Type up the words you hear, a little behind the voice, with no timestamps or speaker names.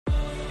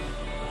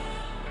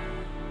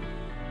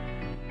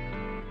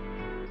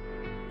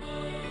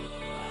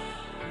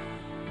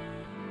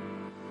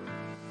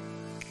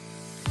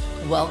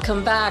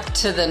Welcome back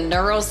to the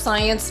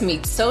Neuroscience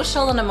Meets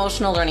Social and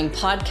Emotional Learning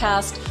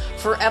podcast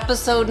for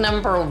episode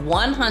number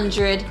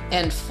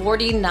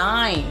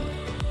 149.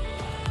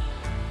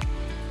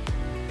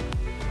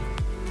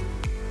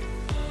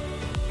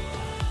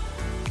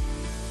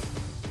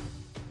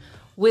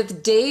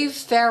 With Dave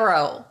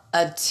Farrow,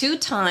 a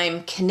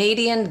two-time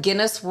Canadian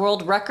Guinness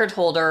World Record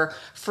holder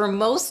for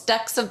most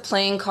decks of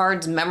playing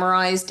cards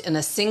memorized in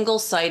a single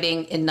sighting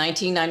in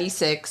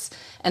 1996,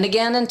 and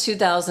again in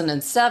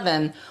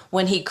 2007,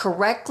 when he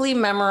correctly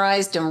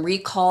memorized and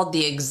recalled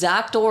the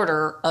exact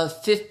order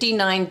of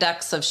 59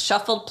 decks of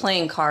shuffled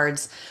playing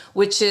cards,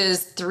 which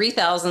is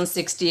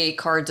 3,068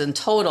 cards in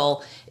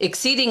total,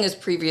 exceeding his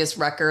previous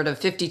record of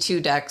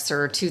 52 decks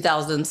or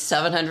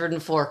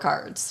 2,704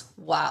 cards.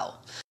 Wow.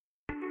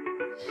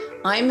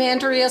 I'm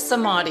Andrea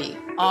Samadi,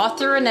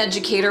 author and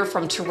educator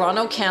from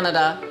Toronto,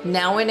 Canada,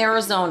 now in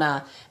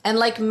Arizona, and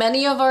like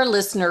many of our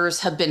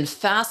listeners, have been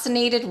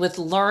fascinated with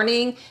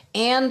learning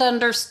and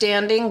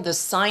understanding the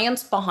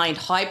science behind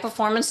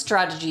high-performance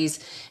strategies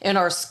in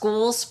our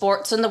schools,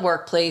 sports, and the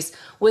workplace,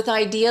 with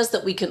ideas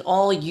that we can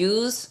all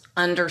use,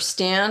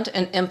 understand,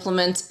 and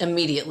implement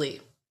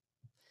immediately.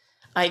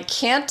 I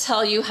can't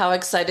tell you how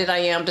excited I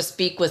am to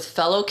speak with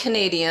fellow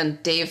Canadian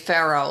Dave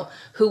Farrow,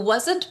 who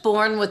wasn't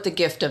born with the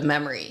gift of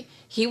memory.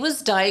 He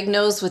was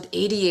diagnosed with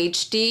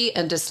ADHD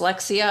and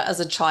dyslexia as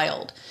a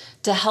child.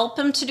 To help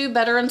him to do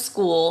better in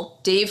school,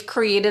 Dave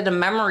created a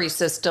memory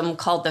system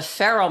called the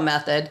Farrow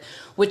Method,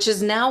 which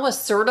is now a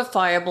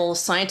certifiable,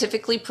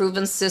 scientifically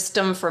proven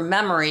system for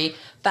memory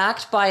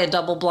backed by a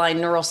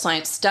double-blind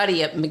neuroscience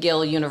study at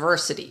McGill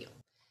University.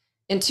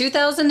 In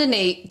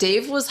 2008,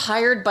 Dave was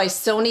hired by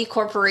Sony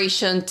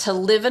Corporation to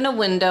live in a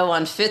window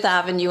on Fifth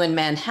Avenue in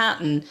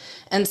Manhattan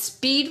and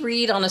speed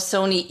read on a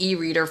Sony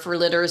e-reader for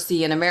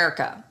literacy in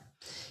America.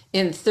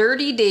 In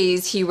 30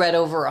 days, he read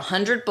over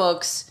 100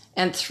 books,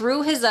 and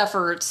through his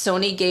efforts,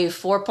 Sony gave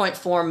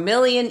 4.4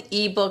 million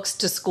ebooks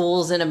to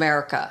schools in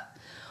America.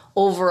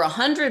 Over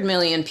 100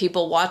 million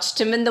people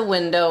watched him in the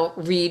window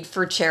read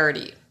for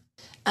charity.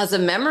 As a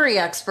memory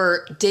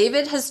expert,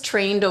 David has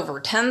trained over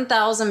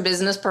 10,000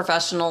 business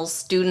professionals,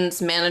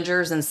 students,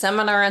 managers, and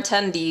seminar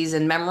attendees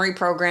in memory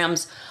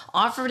programs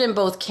offered in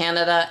both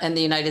Canada and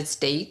the United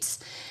States,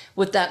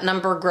 with that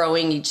number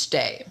growing each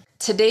day.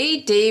 Today,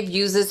 Dave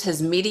uses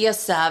his media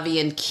savvy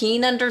and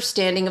keen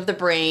understanding of the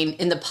brain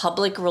in the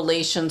public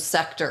relations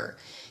sector.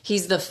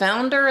 He's the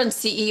founder and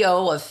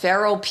CEO of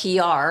Farrow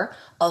PR,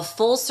 a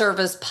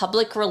full-service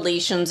public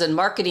relations and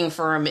marketing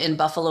firm in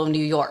Buffalo,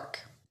 New York.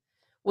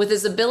 With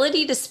his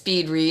ability to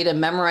speed read and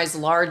memorize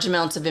large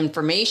amounts of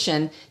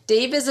information,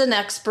 Dave is an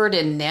expert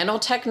in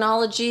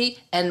nanotechnology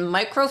and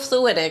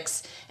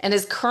microfluidics and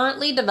is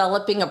currently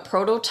developing a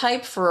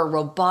prototype for a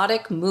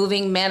robotic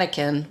moving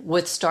mannequin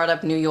with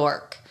Startup New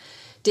York.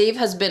 Dave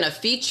has been a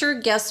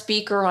featured guest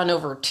speaker on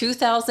over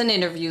 2,000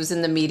 interviews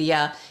in the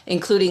media,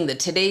 including The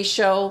Today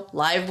Show,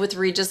 Live with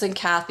Regis and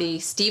Kathy,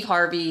 Steve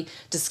Harvey,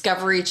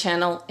 Discovery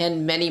Channel,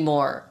 and many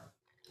more.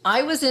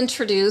 I was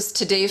introduced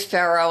to Dave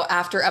Farrow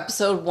after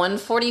episode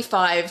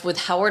 145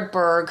 with Howard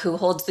Berg, who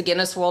holds the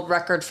Guinness World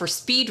Record for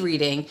speed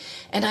reading,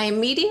 and I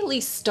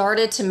immediately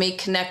started to make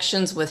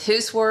connections with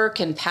his work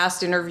and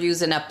past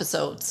interviews and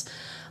episodes.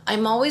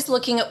 I'm always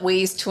looking at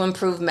ways to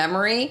improve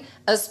memory,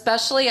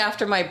 especially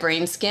after my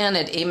brain scan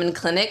at Amen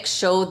Clinic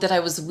showed that I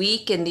was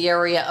weak in the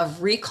area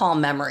of recall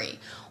memory,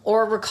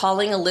 or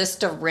recalling a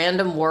list of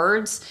random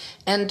words.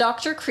 And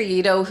Dr.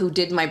 Creato, who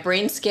did my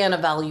brain scan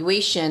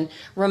evaluation,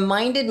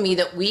 reminded me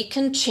that we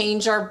can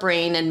change our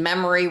brain and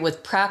memory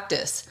with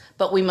practice,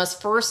 but we must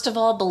first of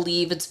all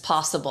believe it's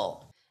possible.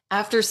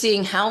 After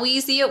seeing how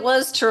easy it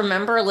was to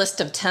remember a list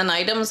of 10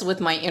 items with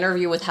my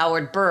interview with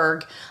Howard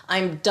Berg,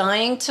 I'm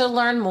dying to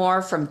learn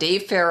more from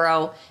Dave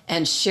Farrow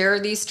and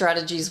share these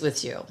strategies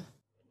with you.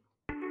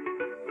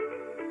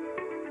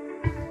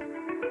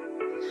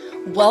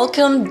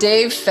 Welcome,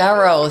 Dave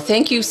Farrow.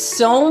 Thank you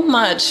so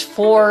much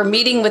for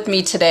meeting with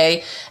me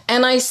today.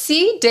 And I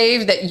see,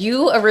 Dave, that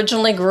you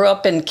originally grew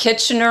up in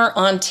Kitchener,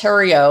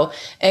 Ontario.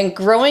 And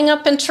growing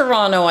up in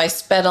Toronto, I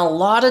spent a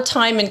lot of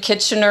time in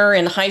Kitchener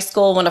in high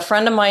school when a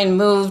friend of mine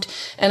moved.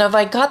 And if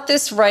I got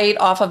this right,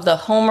 off of the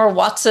Homer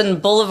Watson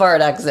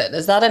Boulevard exit.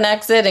 Is that an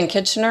exit in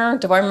Kitchener?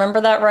 Do I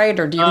remember that right?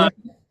 Or do you remember?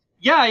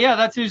 Yeah,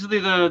 that's usually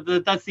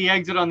that's the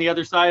exit on the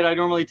other side. I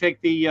normally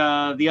take the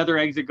other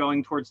exit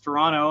going towards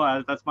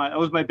Toronto. That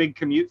was my big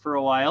commute for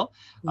a while.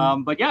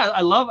 But yeah,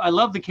 I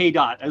love the K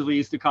dot, as we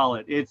used to call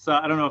it. It's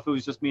I don't know if it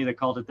was just me that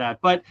called it that,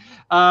 but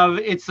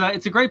it's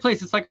a great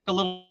place. It's like a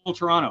little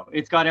Toronto.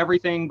 It's got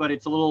everything, but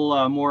it's a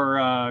little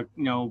more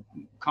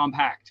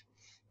compact,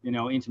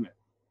 intimate.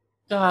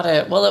 Got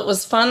it. Well, it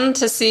was fun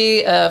to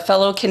see a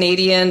fellow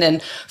Canadian,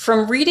 and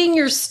from reading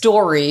your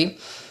story,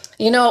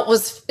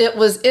 It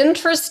was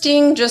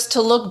interesting just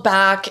to look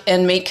back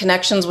and make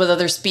connections with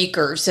other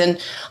speakers. And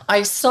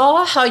I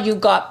saw how you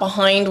got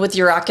behind with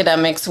your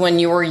academics when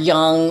you were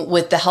young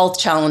with the health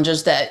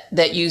challenges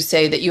that you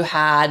say that you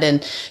had.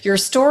 And your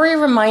story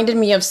reminded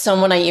me of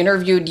someone I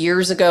interviewed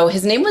years ago.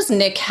 His name was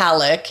Nick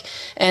Halleck,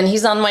 and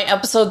he's on my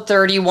episode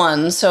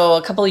 31, so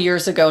a couple of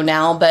years ago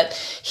now. But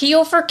he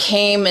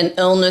overcame an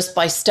illness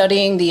by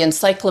studying the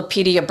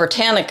Encyclopedia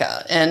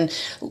Britannica and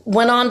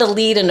went on to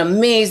lead an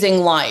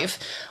amazing life.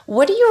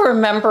 What do you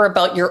remember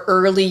about your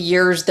early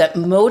years that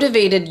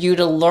motivated you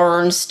to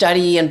learn,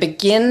 study, and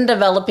begin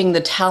developing the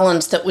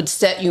talents that would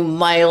set you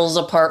miles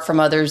apart from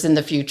others in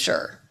the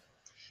future?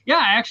 Yeah,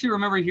 I actually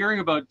remember hearing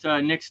about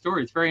Nick's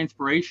story. It's very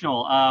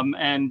inspirational,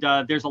 and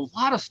there's a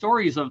lot of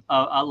stories of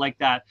like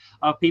that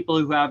of people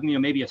who have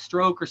maybe a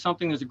stroke or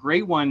something. There's a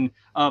great one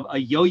of a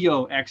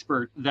yo-yo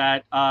expert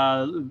that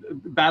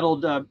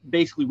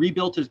basically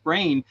rebuilt his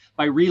brain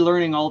by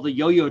relearning all the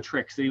yo-yo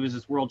tricks. That he was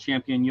this world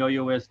champion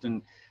yo-yoist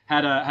and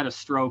had a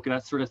stroke,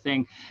 that sort of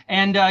thing.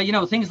 And,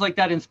 things like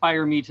that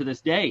inspire me to this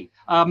day.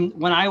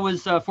 When I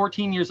was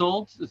 14 years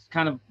old, it's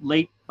kind of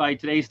late by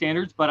today's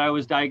standards, but I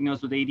was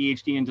diagnosed with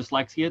ADHD and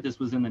dyslexia. This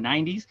was in the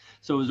 90s.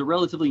 So it was a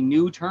relatively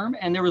new term.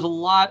 And there was a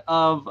lot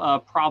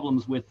of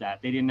problems with that.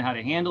 They didn't know how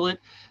to handle it.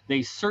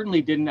 They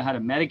certainly didn't know how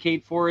to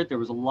medicate for it. There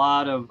was a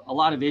lot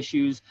of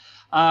issues.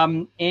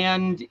 And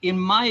in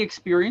my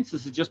experience,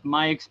 this is just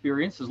my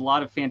experience, there's a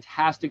lot of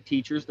fantastic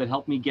teachers that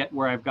helped me get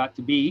where I've got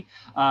to be.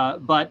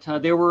 But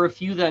there were a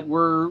few that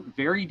were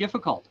very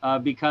difficult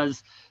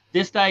because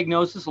this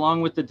diagnosis,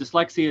 along with the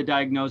dyslexia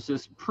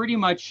diagnosis, pretty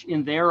much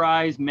in their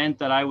eyes meant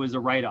that I was a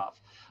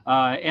write-off.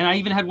 And I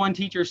even had one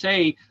teacher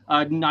say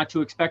not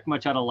to expect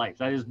much out of life.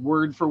 That is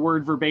word for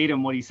word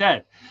verbatim what he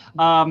said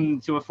to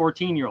a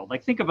 14-year-old.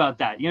 Like, think about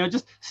that.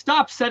 Just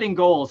stop setting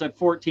goals at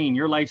 14.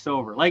 Your life's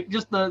over. Like,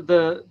 just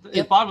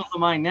it boggles the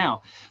mind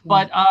now.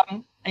 But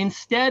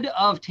instead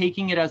of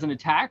taking it as an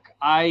attack,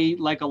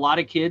 like a lot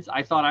of kids,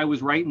 I thought I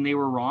was right and they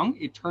were wrong.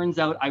 It turns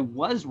out I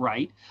was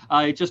right.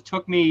 It just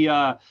took me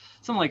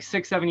something like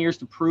 6-7 years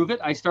to prove it.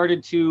 I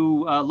started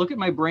to look at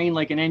my brain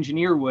like an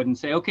engineer would and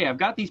say, okay, I've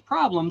got these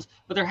problems,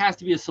 but there has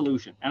to be a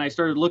solution. And I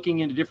started looking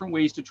into different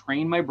ways to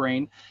train my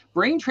brain.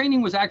 Brain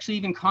training was actually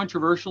even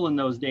controversial in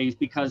those days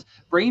because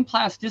brain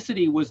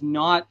plasticity was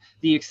not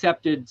the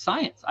accepted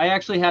science. I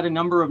actually had a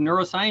number of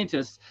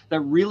neuroscientists that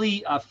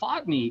really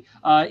fought me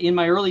in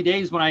my early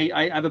days when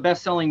I have a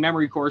best-selling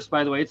memory course,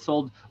 by the way. It's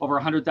sold over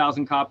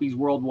 100,000 copies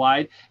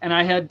worldwide. And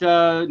I had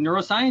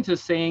neuroscientists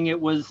saying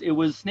it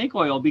was snake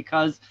oil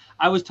because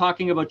I was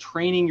talking about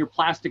training your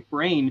plastic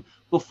brain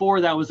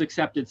before that was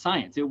accepted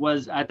science. It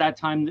was, at that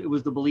time, it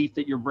was the belief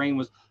that your brain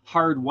was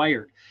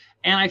hardwired.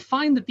 And I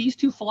find that these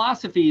two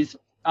philosophies,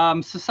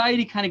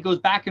 society kind of goes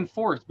back and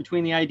forth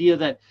between the idea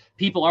that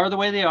people are the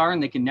way they are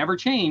and they can never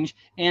change.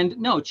 And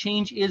no,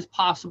 change is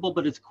possible,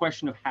 but it's a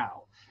question of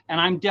how. And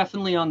I'm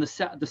definitely on the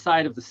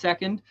side of the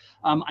second.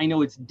 I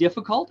know it's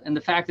difficult, and the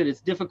fact that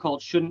it's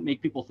difficult shouldn't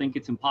make people think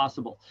it's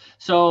impossible.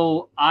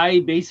 So I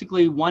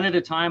basically, one at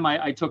a time,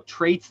 I took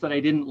traits that I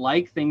didn't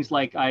like, things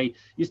like I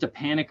used to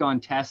panic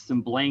on tests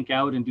and blank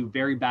out and do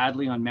very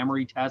badly on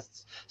memory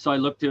tests. So I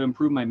looked to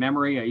improve my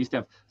memory. I used to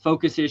have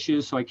focus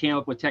issues, so I came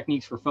up with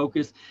techniques for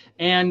focus.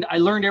 And I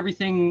learned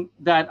everything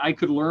that I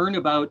could learn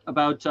about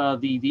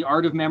the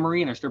art of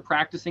memory, and I started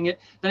practicing it.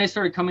 Then I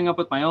started coming up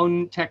with my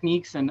own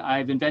techniques, and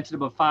I've invented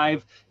about 5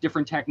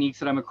 different techniques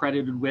that I'm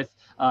accredited with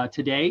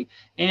today.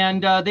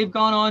 And they've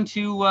gone on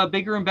to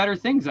bigger and better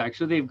things,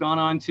 actually. They've gone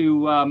on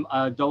to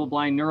a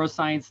double-blind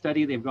neuroscience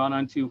study. They've gone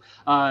on to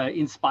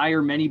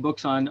inspire many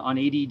books on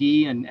ADD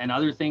and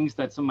other things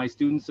that some of my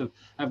students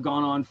have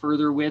gone on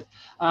further with.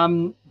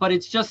 But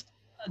it's just,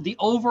 the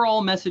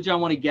overall message I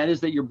want to get is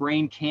that your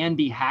brain can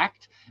be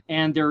hacked,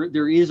 and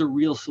there is a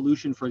real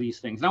solution for these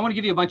things. And I want to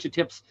give you a bunch of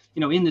tips,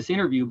 in this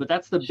interview, but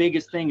that's the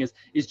biggest thing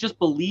is just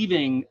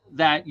believing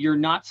that you're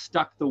not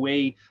stuck the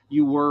way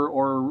you were,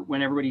 or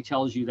when everybody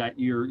tells you that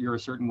you're a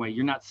certain way.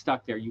 You're not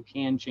stuck there. You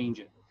can change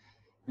it.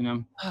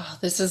 Oh,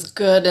 this is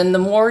good. And the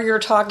more you're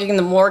talking,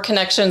 the more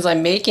connections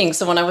I'm making.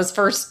 So when I was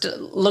first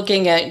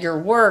looking at your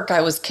work,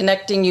 I was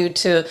connecting you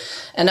to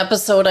an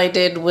episode I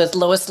did with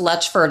Lois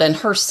Letchford, and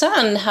her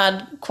son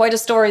had quite a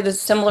story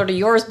that's similar to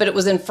yours, but it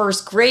was in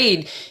first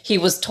grade. He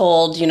was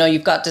told,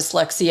 you've got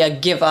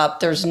dyslexia, give up.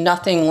 There's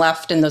nothing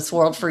left in this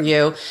world for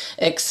you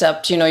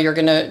except, you're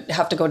going to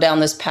have to go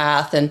down this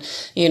path. And,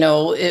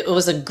 it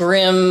was a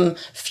grim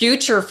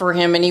future for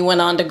him. And he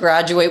went on to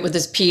graduate with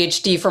his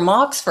PhD from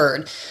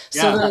Oxford.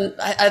 So then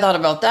I thought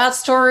about that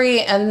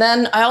story. And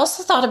then I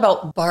also thought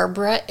about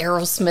Barbara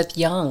Arrowsmith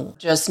Young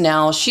just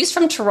now. She's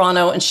from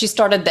Toronto, and she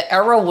started the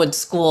Arrowwood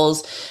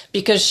schools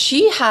because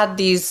she had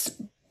these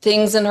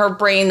things in her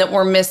brain that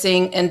were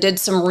missing and did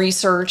some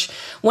research,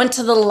 went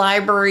to the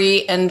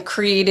library and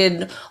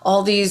created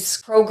all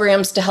these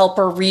programs to help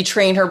her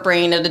retrain her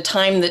brain at a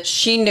time that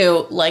she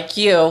knew, like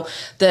you,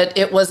 that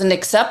it wasn't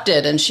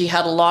accepted, and she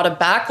had a lot of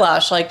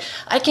backlash. Like,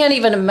 I can't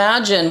even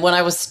imagine when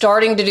I was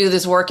starting to do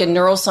this work in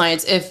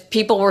neuroscience if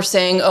people were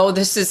saying, oh,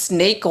 this is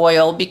snake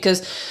oil,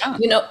 because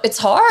Yeah. it's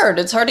hard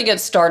to get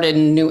started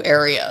in a new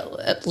area,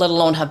 let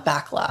alone have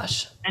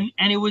backlash.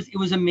 And it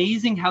was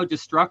amazing how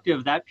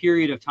destructive that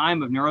period of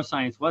time of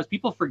neuroscience was.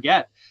 People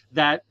forget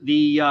that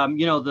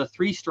the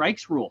three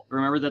strikes rule.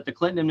 Remember that the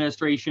Clinton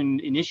administration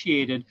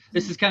initiated.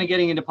 This is kind of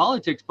getting into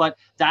politics, but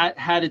that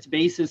had its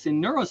basis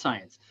in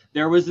neuroscience.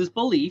 There was this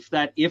belief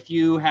that if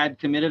you had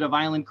committed a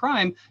violent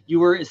crime, you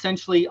were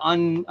essentially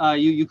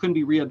you couldn't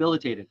be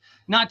rehabilitated.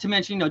 Not to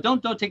mention,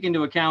 don't take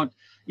into account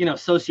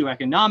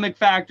socioeconomic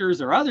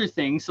factors or other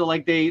things. So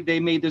like they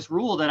made this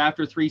rule that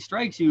after three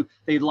strikes,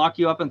 they'd lock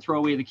you up and throw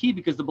away the key,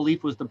 because the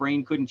belief was the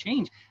brain couldn't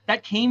change.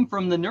 That came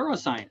from the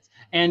neuroscience,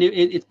 and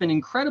it's been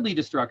incredibly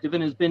destructive,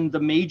 and has been the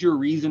major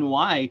reason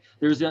why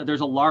there's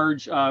a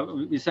large,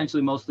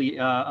 essentially mostly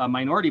a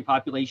minority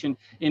population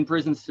in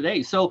prisons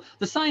today. So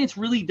the science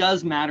really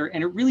does matter,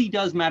 and it really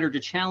does matter to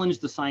challenge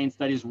the science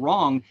that is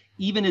wrong,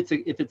 even if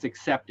it's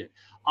accepted.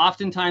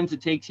 Oftentimes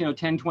it takes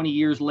 10, 20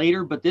 years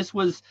later, but this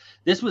was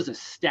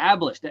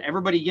established that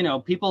everybody,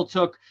 people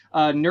took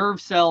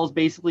nerve cells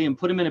basically and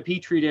put them in a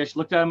petri dish,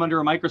 looked at them under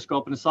a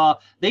microscope, and saw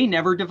they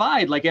never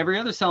divide like every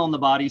other cell in the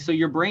body, so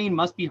your brain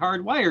must be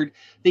hardwired.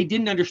 They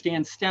didn't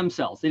understand stem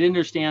cells. They didn't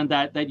understand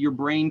that your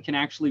brain can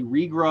actually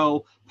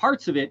regrow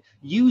parts of it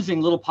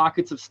using little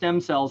pockets of stem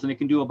cells, and it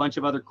can do a bunch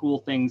of other cool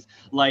things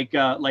like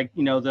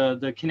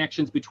the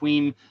connections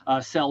between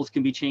cells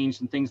can be changed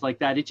and things like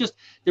that.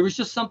 There was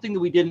just something that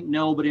we didn't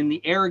know, but in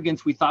the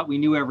arrogance we thought we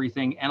knew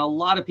everything. And a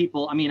lot of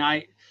people,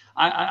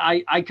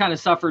 I kind of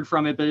suffered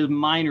from it, but it was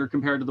minor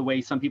compared to the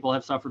way some people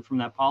have suffered from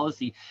that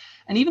policy.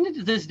 And even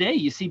to this day,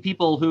 you see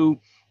people who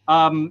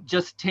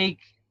just take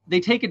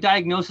a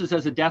diagnosis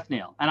as a death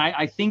nail. And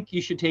I think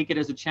you should take it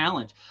as a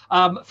challenge.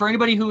 For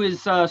anybody who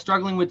is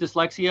struggling with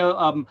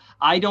dyslexia,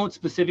 I don't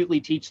specifically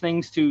teach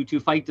things to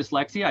fight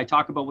dyslexia. I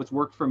talk about what's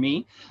worked for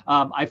me.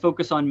 I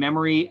focus on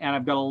memory, and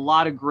I've got a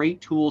lot of great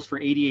tools for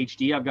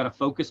ADHD. I've got a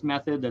focus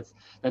method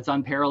that's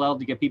unparalleled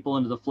to get people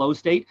into the flow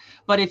state.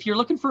 But if you're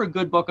looking for a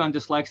good book on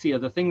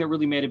dyslexia, the thing that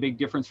really made a big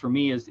difference for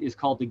me is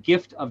called The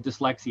Gift of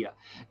Dyslexia.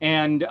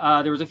 And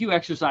there was a few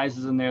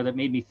exercises in there that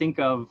made me think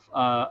of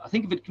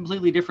it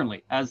completely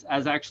differently, as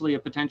actually a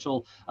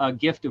potential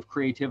gift of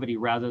creativity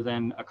rather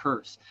than a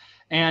curse.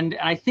 And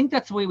I think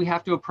that's the way we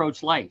have to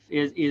approach life.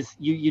 Is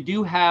you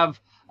do have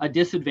a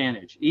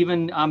disadvantage.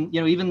 Even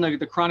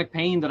the chronic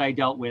pain that I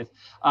dealt with,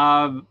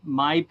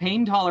 my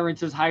pain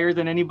tolerance is higher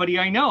than anybody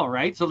I know,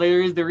 right? So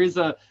there is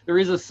a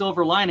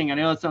silver lining. I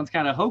know it sounds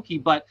kind of hokey,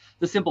 but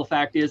the simple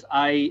fact is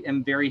I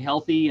am very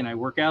healthy, and I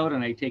work out,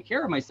 and I take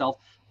care of myself,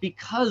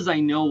 because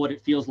I know what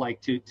it feels like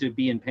to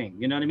be in pain.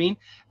 You know what I mean?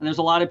 And there's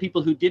a lot of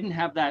people who didn't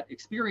have that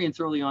experience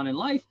early on in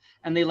life,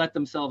 and they let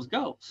themselves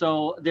go.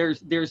 So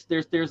there's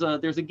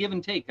a give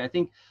and take.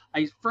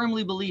 I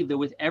firmly believe that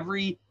with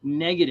every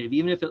negative,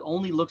 even if it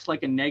only looks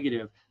like a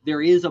negative,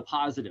 there is a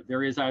positive.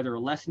 There is either a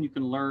lesson you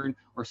can learn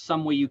or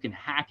some way you can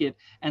hack it.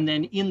 And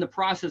then in the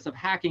process of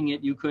hacking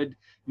it, you could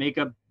make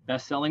a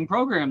best-selling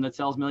program that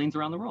sells millions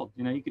around the world.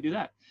 You could do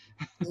that.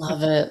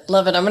 Love it.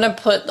 Love it. I'm going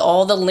to put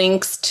all the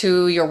links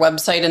to your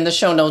website in the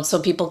show notes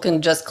so people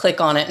can just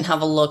click on it and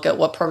have a look at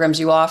what programs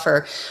you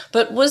offer.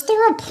 But was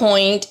there a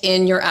point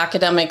in your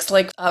academics,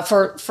 like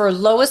for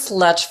Lois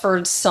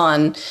Letchford's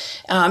son,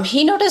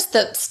 he noticed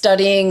that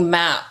studying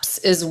maps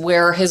is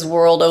where his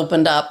world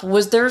opened up.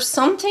 Was there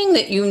something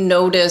that you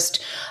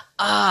noticed,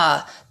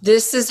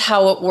 this is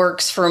how it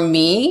works for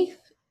me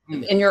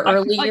in your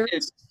early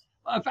years?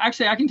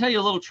 Actually, I can tell you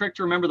a little trick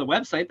to remember the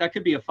website. That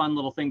could be a fun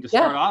little thing to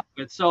start off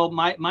with. So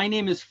my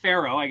name is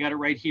Pharaoh. I got it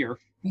right here.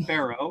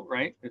 Pharaoh,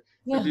 right?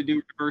 To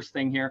do reverse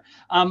thing here.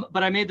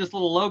 But I made this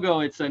little logo.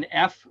 It's an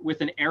F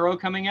with an arrow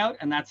coming out,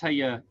 and that's how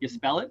you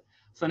spell it.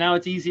 So now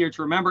it's easier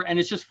to remember, and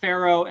it's just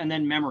Pharaoh and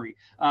then memory.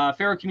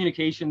 Pharaoh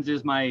Communications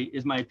is my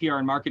PR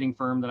and marketing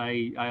firm that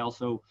I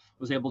also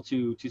was able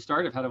to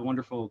start. I've had a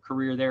wonderful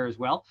career there as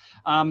well.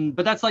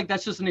 But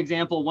that's just an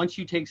example. Once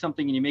you take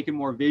something and you make it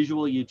more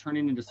visual, you turn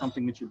it into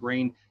something that your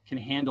brain can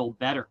handle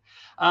better.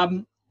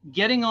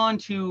 Getting on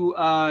to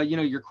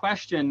your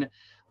question,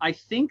 I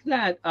think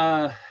that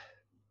I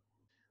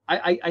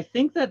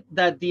think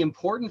that the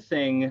important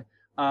thing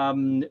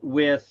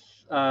with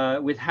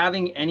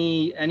having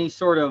any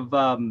sort of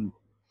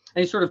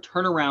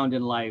turnaround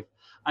in life,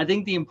 I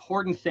think the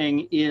important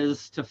thing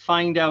is to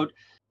find out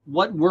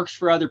what works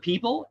for other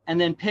people, and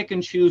then pick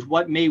and choose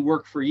what may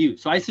work for you.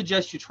 So I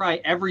suggest you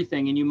try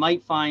everything, and you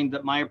might find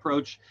that my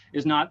approach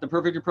is not the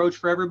perfect approach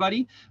for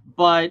everybody,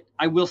 but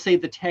I will say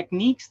the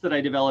techniques that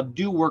I develop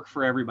do work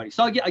for everybody.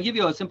 So I'll give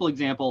you a simple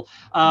example.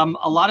 A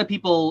lot of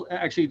people,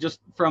 actually, just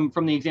from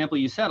the example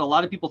you said, a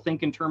lot of people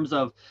think in terms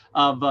of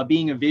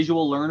being a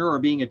visual learner or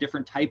being a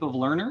different type of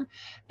learner.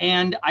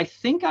 And I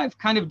think I've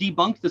kind of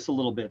debunked this a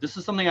little bit. This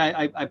is something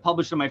I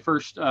published in my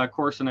first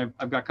course, and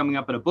I've got coming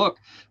up in a book.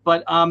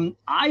 But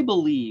I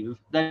believe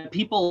that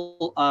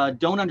people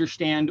don't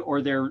understand,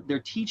 or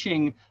they're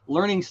teaching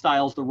learning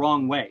styles the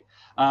wrong way.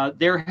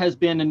 There has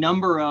been a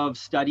number of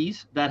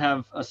studies that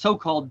have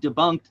so-called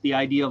debunked the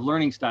idea of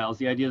learning styles,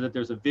 the idea that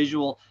there's a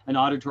visual, an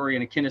auditory,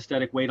 and a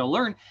kinesthetic way to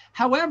learn.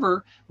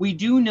 However, we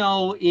do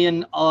know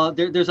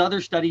there's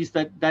other studies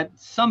that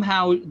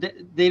somehow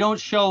they don't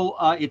show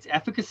its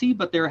efficacy,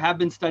 but there have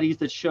been studies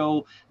that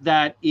show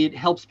that it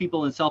helps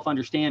people in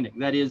self-understanding.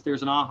 That is,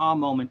 there's an aha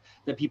moment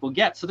that people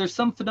get. So there's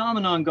some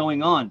phenomenon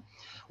going on.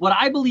 What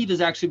I believe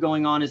is actually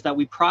going on is that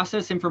we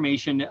process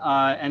information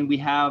and we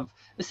have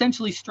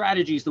essentially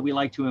strategies that we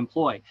like to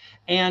employ.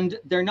 And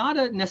they're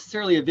not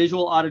necessarily a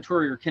visual,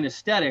 auditory, or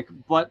kinesthetic,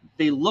 but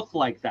they look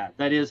like that.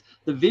 That is,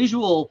 the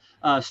visual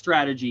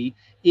strategy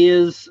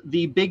is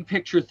the big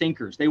picture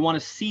thinkers. They want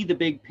to see the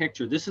big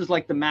picture. This is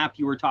like the map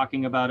you were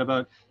talking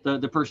about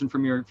the person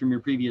from your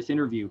previous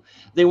interview.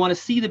 They want to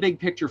see the big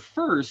picture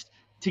first,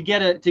 to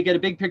get a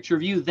big picture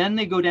view, then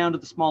they go down to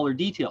the smaller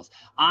details.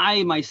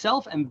 I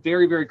myself am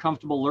very, very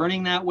comfortable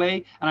learning that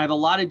way, and I have a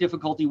lot of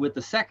difficulty with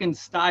the second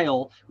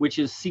style, which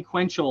is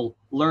sequential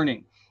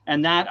learning.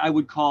 And that I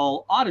would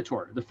call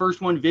auditory. The first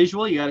one,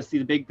 visual, you got to see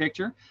the big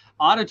picture.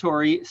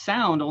 Auditory,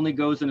 sound only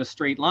goes in a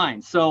straight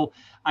line. So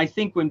I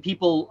think when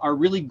people are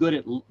really good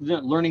at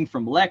learning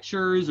from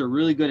lectures, or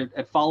really good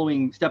at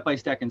following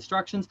step-by-step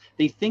instructions,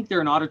 they think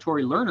they're an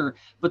auditory learner,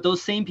 but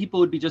those same people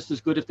would be just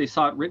as good if they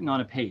saw it written on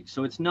a page.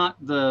 So it's not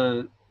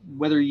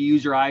whether you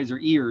use your eyes or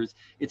ears,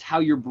 it's how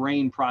your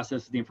brain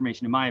processes the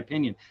information, in my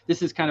opinion.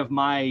 This is kind of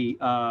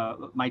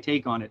my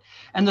take on it.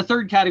 And the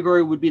third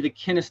category would be the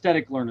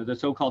kinesthetic learner, the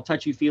so-called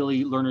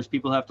touchy-feely learners.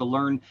 People have to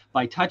learn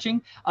by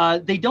touching.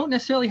 They don't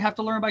necessarily have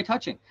to learn by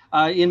touching.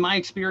 In my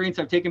experience,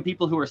 I've taken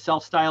people who are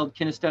self-styled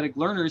kinesthetic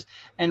learners,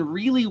 and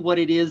really what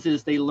it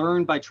is they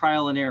learn by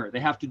trial and error. They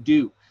have to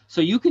do. So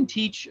you can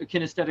teach a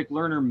kinesthetic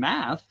learner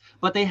math,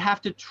 but they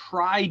have to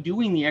try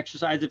doing the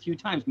exercise a few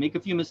times, make a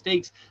few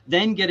mistakes,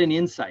 then get an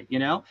insight,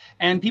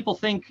 And people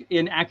think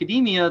in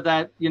academia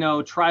that,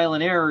 trial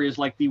and error is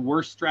like the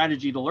worst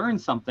strategy to learn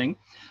something.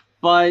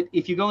 But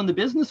if you go in the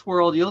business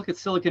world, you look at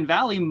Silicon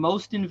Valley,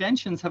 most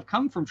inventions have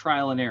come from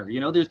trial and error.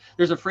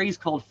 There's a phrase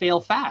called fail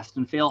fast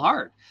and fail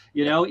hard.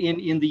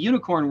 In the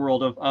unicorn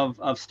world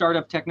of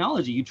startup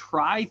technology, you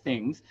try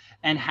things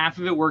and half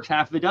of it works,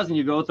 half of it doesn't.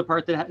 You go with the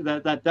part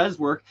that does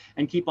work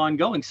and keep on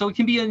going. So it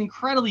can be an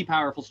incredibly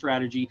powerful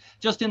strategy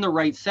just in the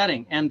right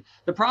setting. And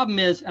the problem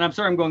is, and I'm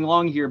sorry I'm going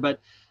long here, but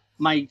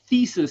my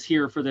thesis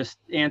here for this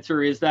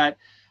answer is that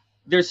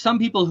there's some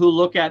people who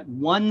look at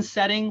one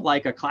setting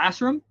like a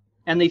classroom,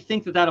 and they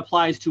think that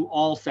applies to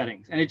all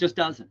settings, and it just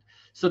doesn't.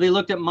 So they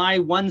looked at my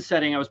one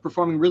setting, I was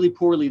performing really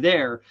poorly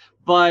there,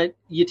 but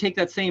you take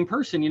that same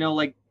person,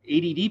 like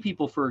ADD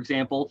people, for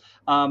example,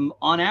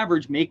 on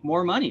average make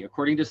more money,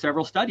 according to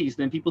several studies,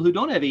 than people who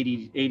don't have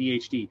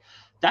ADHD.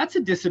 That's a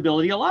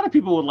disability a lot of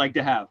people would like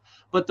to have.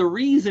 But the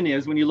reason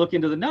is, when you look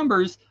into the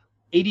numbers,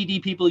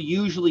 ADD people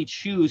usually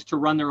choose to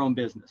run their own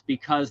business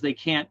because they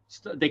can't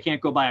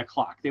go by a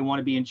clock. They want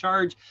to be in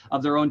charge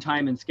of their own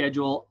time and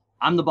schedule.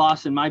 I'm the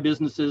boss in my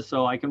businesses,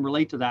 so I can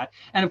relate to that.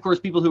 And of course,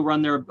 people who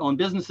run their own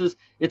businesses,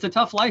 it's a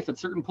tough life at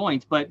certain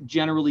points, but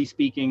generally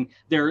speaking,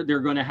 they're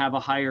going to have a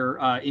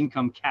higher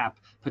income cap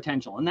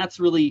potential. And that's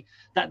really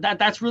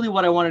that's really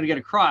what I wanted to get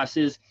across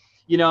is,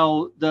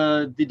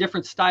 the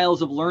different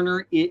styles of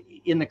learner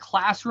in the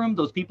classroom,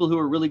 those people who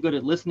are really good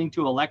at listening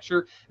to a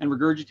lecture and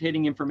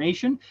regurgitating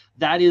information,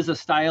 that is a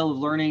style of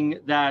learning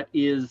that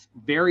is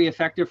very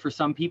effective for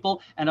some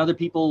people, and other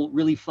people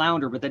really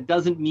flounder, but that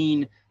doesn't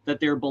mean that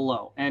they're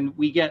below. And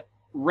we get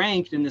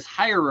ranked in this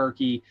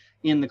hierarchy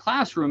in the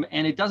classroom,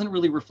 and it doesn't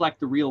really reflect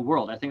the real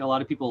world. I think a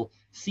lot of people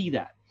see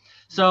that.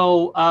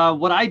 So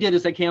what I did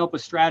is I came up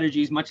with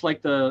strategies, much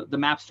like the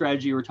map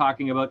strategy you were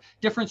talking about,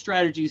 different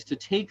strategies to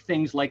take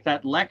things like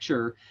that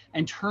lecture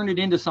and turn it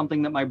into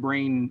something that my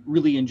brain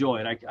really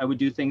enjoyed. I would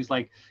do things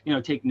like,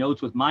 take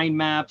notes with mind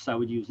maps. I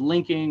would use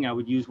linking. I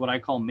would use what I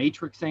call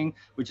matrixing,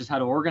 which is how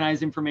to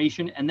organize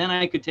information. And then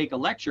I could take a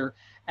lecture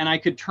and I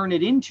could turn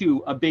it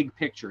into a big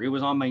picture. It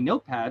was on my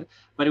notepad,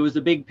 but it was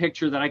a big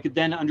picture that I could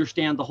then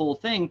understand the whole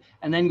thing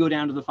and then go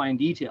down to the fine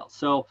details.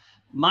 So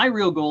my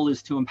real goal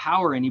is to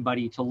empower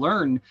anybody to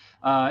learn,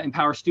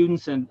 empower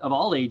students of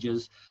all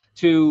ages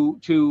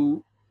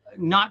to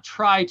not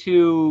try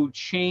to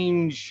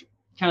change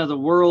kind of the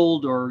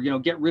world, or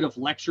get rid of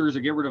lectures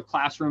or get rid of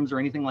classrooms or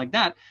anything like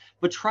that,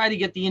 but try to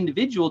get the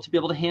individual to be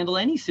able to handle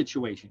any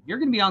situation. You're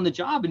going to be on the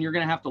job and you're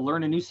going to have to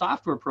learn a new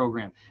software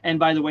program. And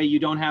by the way, you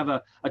don't have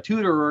a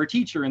tutor or a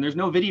teacher, and there's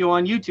no video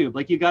on YouTube.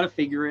 Like, you got to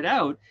figure it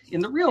out in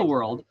the real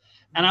world.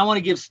 And I want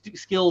to give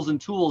skills and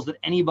tools that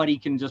anybody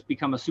can just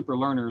become a super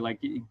learner,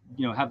 like,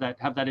 have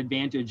that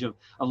advantage of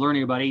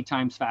learning about 8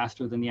 times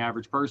faster than the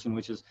average person,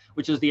 which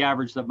is the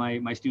average that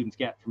my students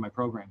get from my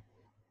program.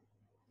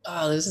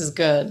 Oh, this is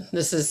good.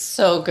 This is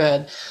so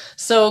good.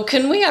 So,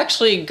 can we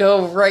actually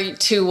go right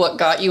to what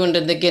got you into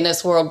the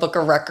Guinness World Book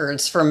of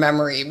Records for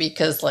memory?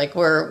 Because like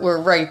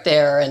we're right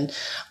there. And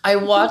I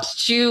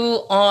watched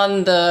you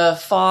on the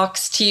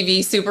Fox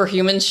TV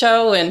Superhuman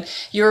show, and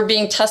you were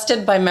being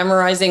tested by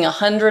memorizing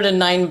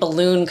 109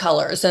 balloon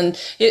colors, and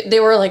they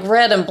were like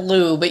red and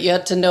blue, but you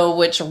had to know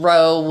which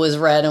row was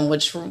red and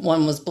which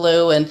one was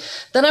blue. And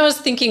then I was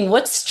thinking,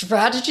 what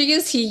strategy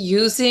is he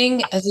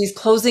using as he's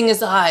closing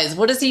his eyes?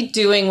 What is he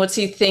doing? What's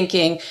he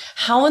thinking?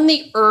 How in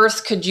the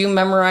earth could you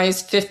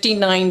memorize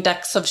 59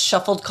 decks of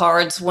shuffled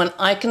cards when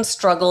I can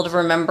struggle to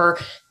remember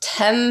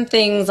 10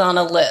 things on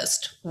a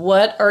list?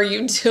 What are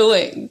you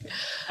doing?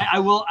 I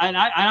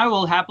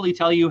will happily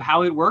tell you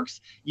how it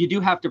works. You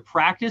do have to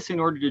practice in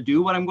order to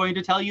do what I'm going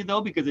to tell you, though,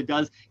 because it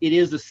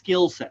is a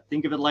skill set.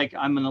 Think of it like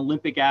I'm an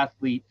Olympic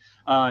athlete.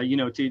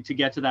 To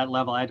get to that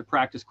level, I had to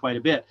practice quite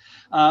a bit.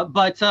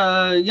 But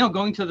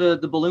going to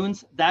the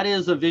balloons, that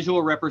is a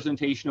visual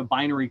representation of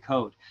binary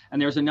code.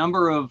 And there's a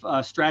number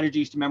of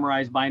strategies to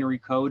memorize binary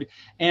code.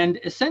 And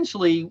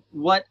essentially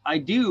what I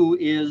do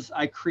is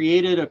I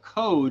created a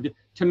code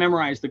to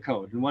memorize the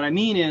code. And what I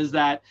mean is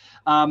that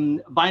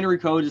binary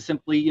code is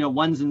simply,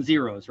 ones and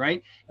zeros,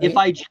 right? If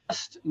I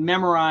just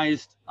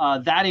memorized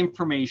that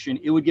information,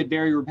 it would get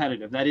very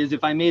repetitive. That is,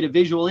 if I made a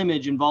visual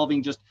image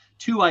involving just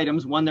 2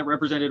 items, one that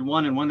represented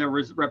 1 and one that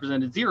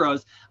represented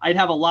zeros, I'd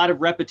have a lot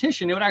of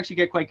repetition. It would actually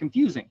get quite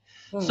confusing.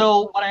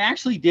 So what I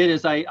actually did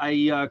is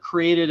I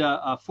created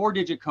a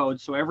 4-digit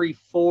code. So every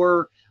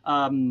 4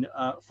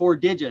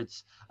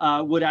 digits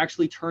would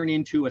actually turn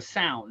into a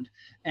sound.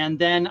 And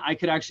then I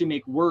could actually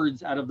make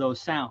words out of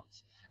those sounds.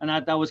 And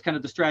that was kind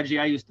of the strategy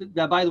I used.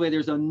 By the way,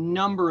 there's a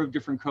number of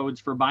different codes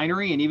for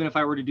binary. And even if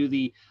I were to do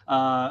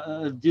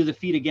the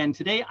feat again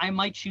today, I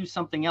might choose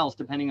something else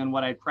depending on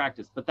what I'd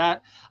practiced. But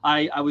that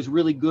I was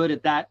really good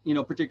at that,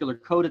 particular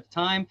code at the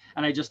time.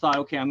 And I just thought,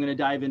 okay, I'm going to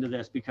dive into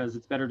this because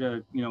it's better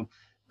to,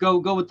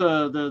 go with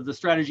the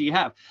strategy you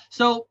have.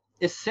 So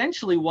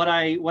essentially what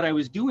I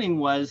was doing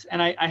was,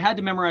 and I had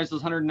to memorize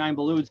those 109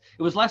 balloons.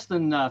 It was less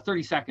than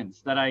 30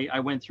 seconds that I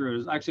went through. It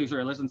was actually,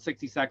 less than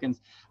 60 seconds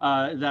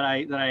that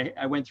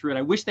I went through it.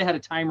 I wish they had a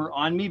timer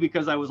on me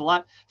because I was a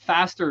lot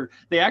faster.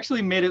 They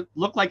actually made it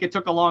look like it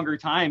took a longer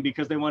time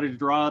because they wanted to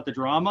draw out the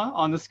drama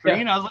on the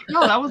screen. Yeah. I was like,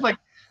 no, that was like,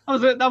 I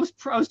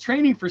was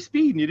training for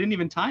speed, and you didn't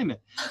even time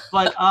it.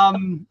 But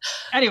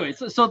anyway,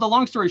 so the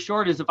long story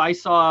short is, if I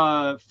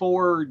saw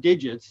 4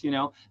 digits,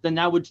 then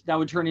that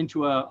would turn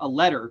into a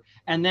letter,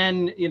 and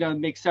then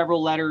make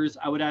several letters.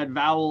 I would add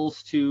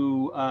vowels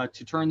to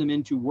turn them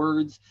into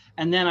words,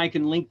 and then I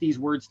can link these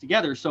words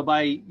together. So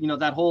by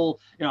that whole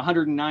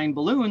 109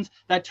 balloons,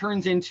 that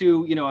turns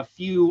into a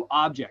few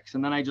objects,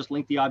 and then I just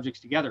link the objects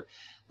together.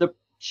 The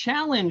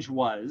challenge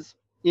was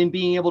in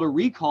being able to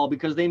recall,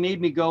 because they made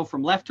me go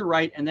from left to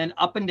right and then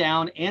up and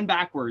down and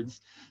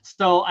backwards.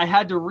 So I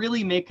had to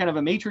really make kind of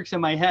a matrix in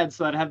my head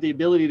so I'd have the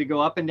ability to go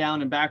up and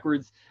down and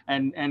backwards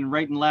and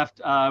right and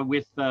left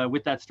with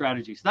that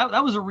strategy. So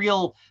that was a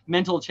real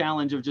mental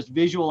challenge of just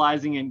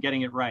visualizing and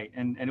getting it right.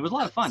 And it was a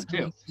lot of fun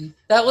too.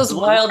 That was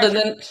wild. And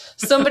then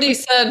somebody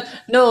said,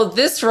 no,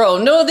 this row,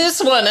 no,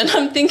 this one. And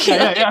I'm thinking,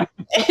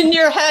 in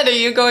your head, are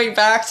you going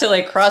back to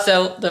like cross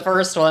out the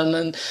first one?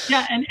 And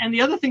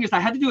the other thing is I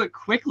had to do it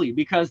quickly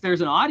because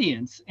there's an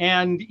audience.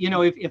 And,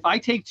 if I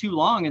take too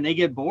long and they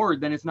get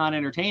bored, then it's not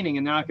entertaining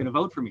and they're not going to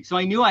vote for me. So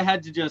I knew I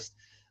had to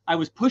I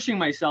was pushing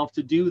myself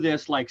to do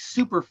this like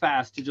super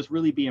fast to just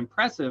really be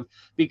impressive,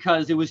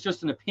 because it was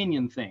just an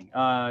opinion thing.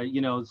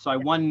 So I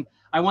won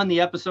the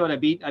episode. I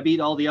beat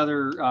all the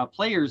other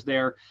players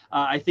there.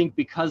 I think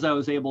because I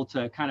was able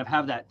to kind of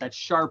have that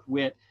sharp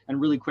wit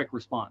and really quick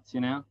response,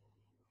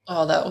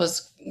 Oh, that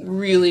was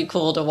really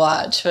cool to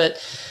watch.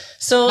 But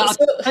I'll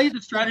tell you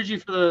the strategy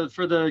for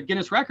the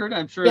Guinness record.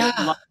 I'm sure a lot of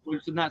people are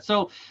interested in that.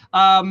 So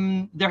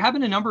there have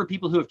been a number of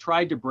people who have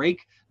tried to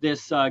break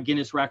this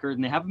Guinness record,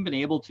 and they haven't been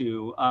able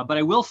to. But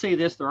I will say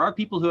this: there are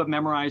people who have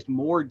memorized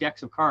more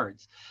decks of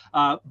cards.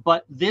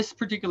 But this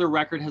particular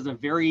record has a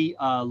very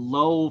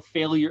low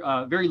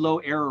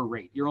error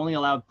rate. You're only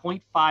allowed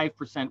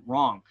 0.5%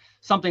 wrong.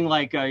 Something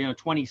like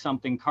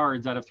 20-something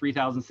cards out of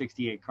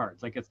 3,068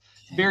 cards. Like, it's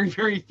very,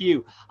 very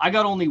few. I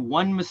got only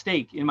 1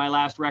 mistake in my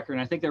last record,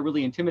 and I think that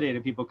really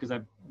intimidated people because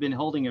I've been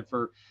holding it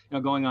for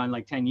going on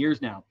like 10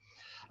 years now.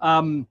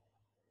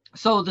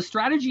 So the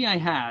strategy I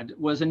had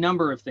was a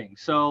number of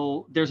things.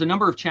 So there's a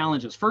number of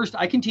challenges. First,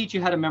 I can teach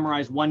you how to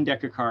memorize one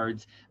deck of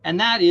cards, and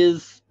that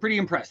is pretty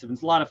impressive.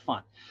 It's a lot of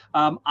fun.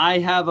 I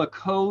have a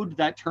code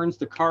that turns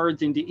the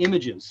cards into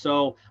images.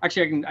 So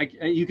actually,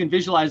 you can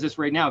visualize this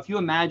right now. If you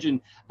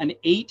imagine an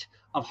 8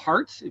 of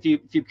hearts, if you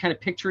kind of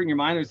picture it in your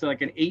mind, there's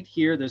like an 8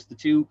 here. There's the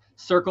 2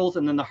 circles,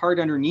 and then the heart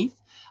underneath.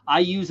 I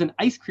use an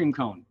ice cream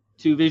cone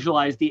to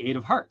visualize the 8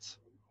 of hearts.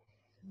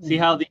 See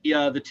how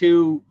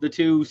the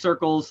two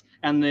circles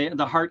and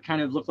the heart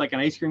kind of look like an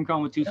ice cream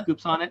cone with 2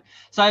 scoops on it.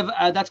 So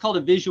I've that's called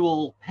a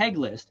visual peg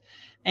list,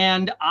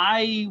 and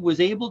I was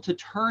able to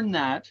turn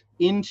that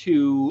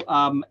into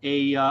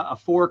a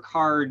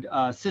 4-card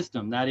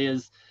system. That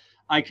is,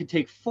 I could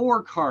take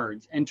 4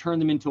 cards and turn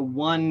them into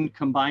one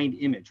combined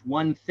image,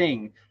 one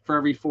thing for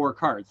every 4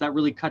 cards. That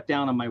really cut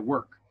down on my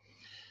work.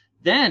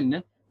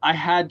 Then I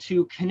had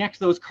to connect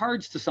those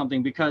cards to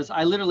something, because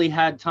I literally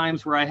had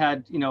times where I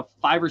had,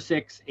 5 or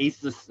 6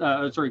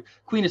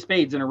 Queen of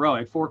Spades in a row. I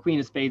had 4 Queen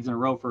of Spades in a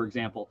row, for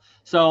example.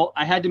 So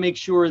I had to make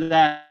sure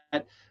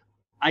that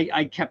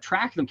I kept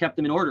track of them, kept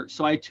them in order.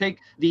 So I take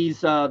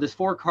this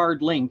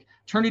 4-card link,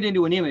 turn it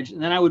into an image,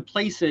 and then I would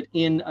place it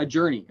in a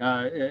journey,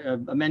 a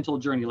mental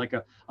journey, like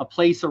a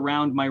place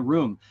around my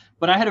room.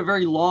 But I had a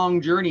very long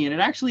journey, and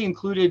it actually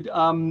included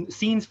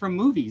scenes from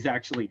movies,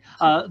 actually.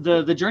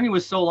 The journey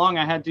was so long,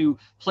 I had to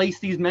place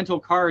these mental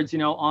cards,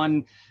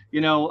 on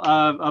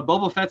a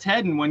Boba Fett's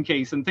head in one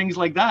case, and things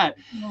like that.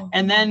 Oh.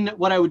 And then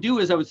what I would do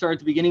is I would start at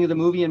the beginning of the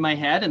movie in my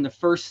head, and the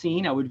first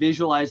scene, I would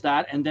visualize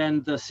that. And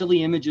then the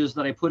silly images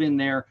that I put in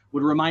there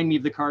would remind me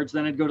of the cards.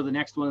 Then I'd go to the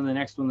next one, and the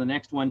next one, and the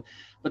next one.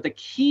 But the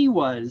key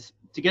was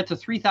to get to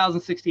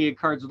 3,068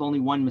 cards with only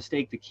one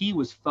mistake. The key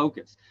was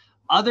focus.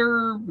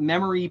 Other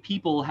memory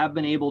people have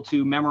been able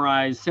to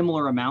memorize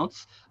similar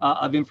amounts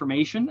of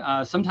information,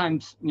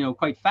 sometimes,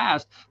 quite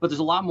fast, but there's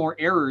a lot more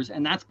errors.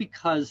 And that's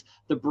because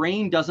the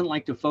brain doesn't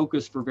like to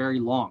focus for very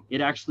long.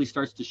 It actually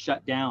starts to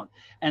shut down.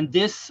 And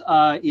this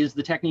is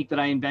the technique that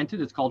I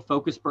invented. It's called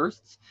focus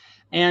bursts.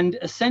 And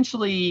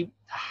essentially,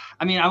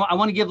 I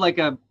want to give like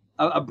a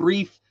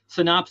brief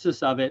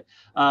synopsis of it.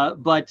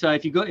 But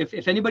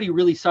if anybody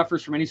really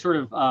suffers from any sort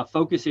of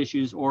focus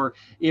issues, or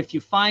if you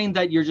find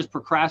that you're just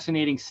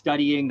procrastinating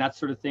studying, that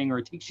sort of thing, or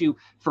it takes you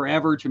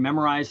forever to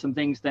memorize some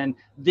things, then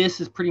this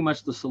is pretty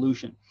much the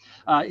solution.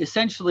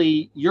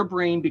 Essentially, your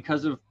brain,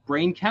 because of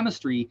brain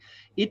chemistry,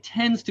 it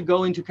tends to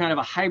go into kind of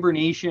a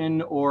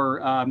hibernation, or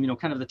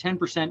kind of the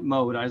 10%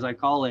 mode, as I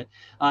call it,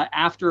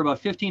 after about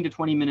 15 to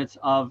 20 minutes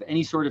of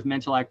any sort of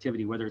mental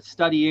activity, whether it's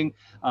studying,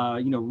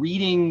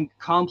 reading,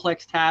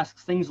 complex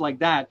tasks, things like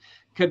that,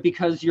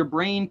 because your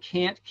brain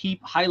can't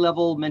keep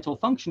high-level mental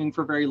functioning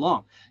for very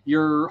long.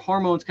 Your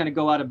hormones kind of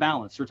go out of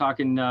balance. We're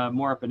talking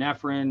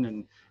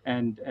norepinephrine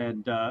and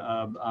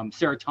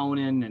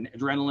serotonin and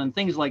adrenaline,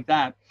 things like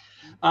that.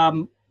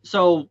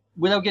 So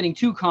without getting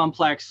too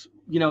complex,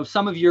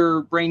 some of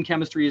your brain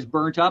chemistry is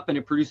burnt up, and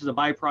it produces a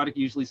byproduct,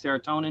 usually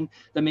serotonin,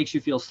 that makes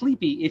you feel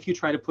sleepy if you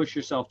try to push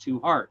yourself too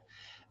hard.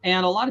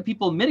 And a lot of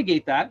people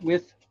mitigate that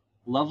with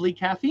lovely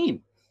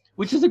caffeine,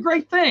 which is a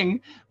great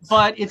thing,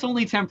 but it's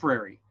only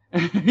temporary.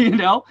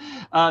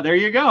 There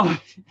you go.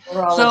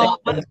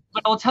 But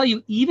I'll tell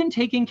you, even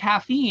taking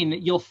caffeine,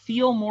 you'll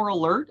feel more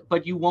alert,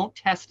 but you won't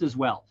test as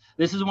well.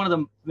 This is one of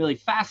the really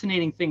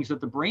fascinating things,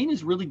 that the brain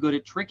is really good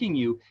at tricking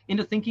you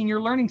into thinking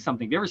you're learning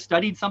something. Have you ever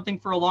studied something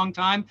for a long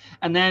time,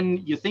 and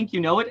then you think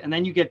you know it, and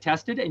then you get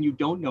tested and you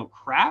don't know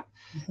crap?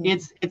 Mm-hmm.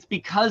 It's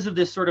because of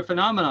this sort of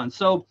phenomenon.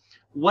 So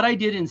what I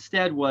did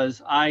instead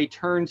was I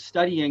turned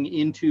studying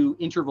into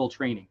interval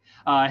training.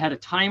 I had a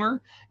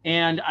timer,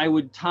 and I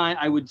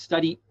would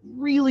study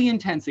really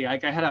intensely. I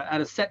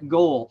had a set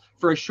goal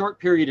for a short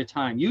period of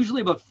time,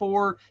 usually about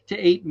 4 to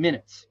 8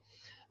 minutes.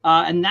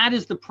 And that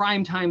is the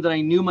prime time that I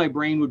knew my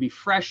brain would be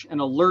fresh and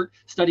alert.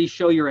 Studies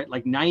show you're at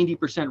like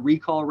 90%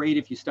 recall rate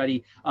if you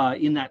study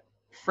in that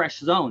fresh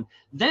zone.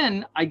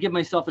 Then I give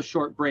myself a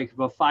short break,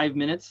 about 5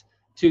 minutes,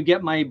 to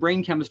get my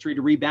brain chemistry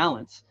to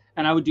rebalance.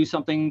 And I would do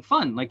something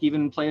fun, like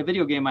even play a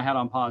video game I had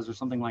on pause or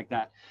something like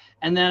that.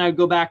 And then I'd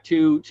go back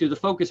to the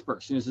focus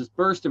burst. And it was this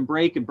burst and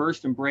break and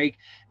burst and break.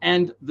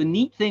 And the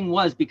neat thing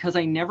was, because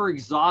I never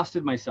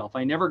exhausted myself,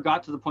 I never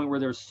got to the point where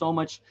there was so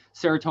much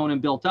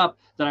serotonin built up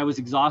that I was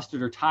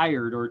exhausted or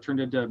tired, or turned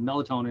into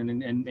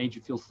melatonin and made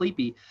you feel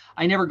sleepy.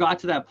 I never got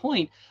to that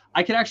point.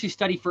 I could actually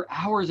study for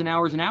hours and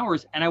hours and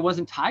hours, and I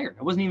wasn't tired.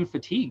 I wasn't even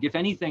fatigued. If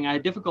anything, I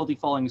had difficulty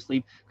falling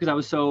asleep because I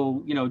was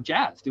so,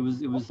 jazzed. It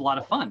was a lot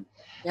of fun.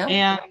 Yeah.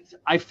 And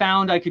I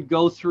found I could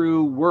go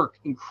through work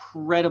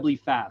incredibly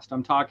fast.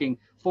 I'm talking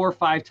 4 or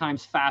 5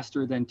 times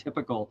faster than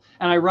typical.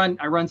 And I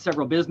run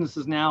several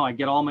businesses now. I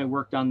get all my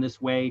work done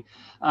this way.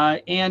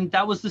 And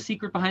that was the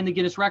secret behind the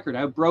Guinness record.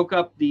 I broke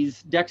up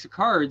these decks of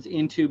cards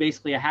into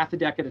basically a half a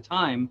deck at a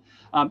time.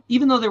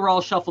 Even though they were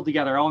all shuffled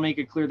together, I'll make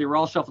it clear they were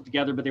all shuffled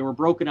together, but they were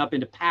broken up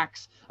into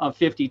packs of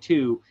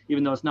 52,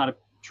 even though it's not a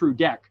true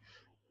deck.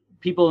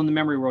 People in the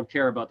memory world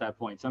care about that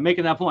point. So I'm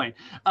making that point.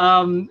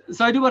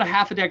 So I do about a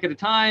half a deck at a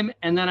time,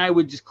 and then I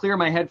would just clear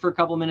my head for a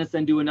couple of minutes,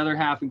 then do another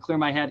half and clear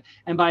my head.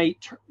 And by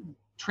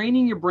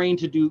training your brain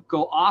to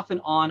go off and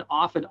on,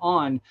 off and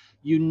on.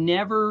 You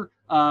never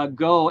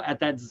go at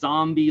that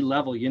zombie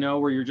level,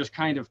 where you're just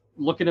kind of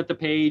looking at the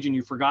page and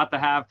you forgot to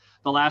have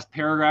the last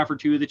paragraph or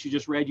two that you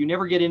just read. You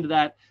never get into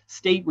that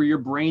state where your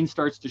brain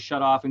starts to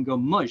shut off and go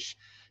mush.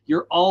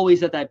 You're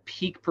always at that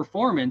peak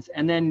performance.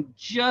 And then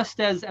just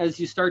as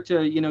you start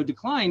to,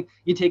 decline,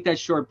 you take that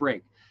short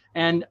break.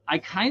 And I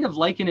kind of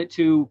liken it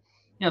to,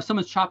 if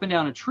someone's chopping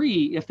down a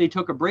tree, if they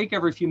took a break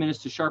every few minutes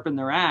to sharpen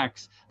their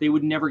axe, they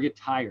would never get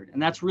tired.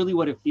 And that's really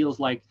what it feels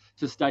like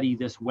to study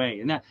this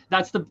way. And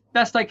that's the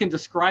best I can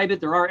describe it.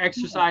 There are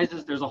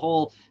exercises. There's a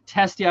whole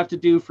test you have to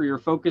do for your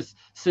focus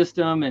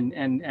system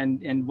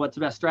and what's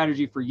the best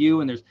strategy for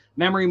you. And there's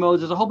memory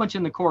modes. There's a whole bunch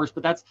in the course,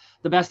 but that's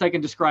the best I can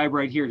describe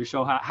right here to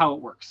show how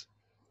it works.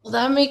 Well,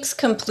 that makes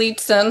complete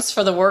sense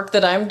for the work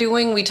that I'm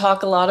doing. We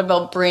talk a lot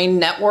about brain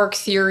network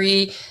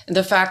theory, and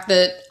the fact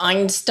that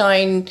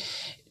Einstein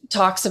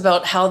talks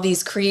about how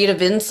these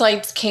creative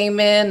insights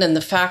came in, and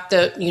the fact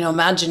that,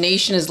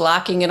 imagination is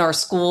lacking in our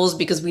schools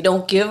because we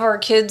don't give our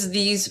kids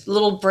these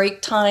little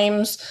break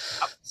times.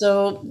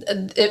 So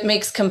it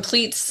makes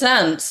complete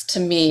sense to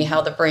me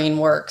how the brain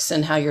works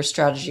and how your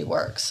strategy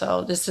works.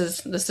 So this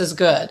is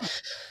good.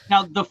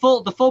 Now, the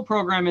full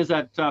program is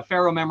at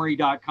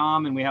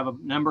pharomemory.com, and we have a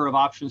number of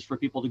options for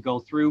people to go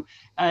through.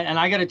 And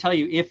I got to tell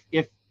you,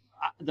 if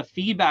the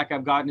feedback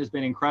I've gotten has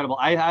been incredible.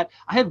 I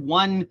had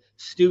one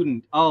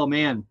student. Oh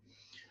man,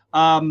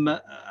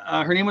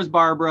 her name was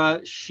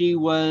Barbara.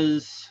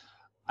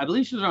 I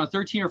believe she was around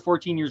 13 or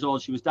 14 years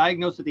old. She was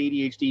diagnosed with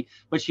ADHD,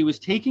 but she was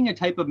taking a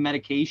type of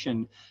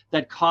medication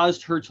that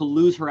caused her to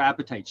lose her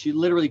appetite. She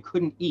literally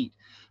couldn't eat.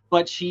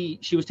 But she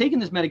was taking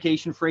this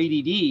medication for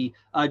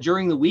ADD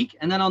during the week.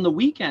 And then on the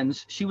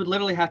weekends, she would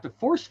literally have to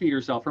force feed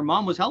herself. Her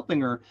mom was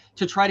helping her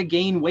to try to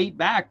gain weight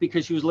back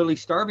because she was literally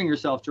starving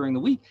herself during the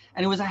week.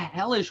 And it was a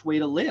hellish way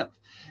to live.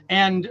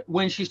 And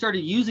when she started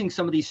using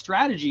some of these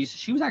strategies,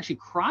 she was actually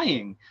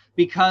crying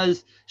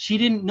because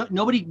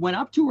nobody went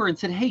up to her and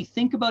said, hey,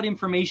 think about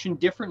information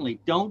differently.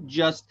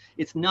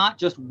 It's not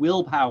just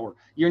willpower.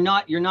 You're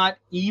not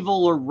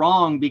evil or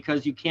wrong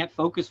because you can't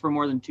focus for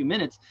more than 2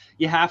 minutes.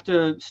 You have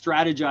to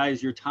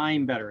strategize your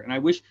time better. And I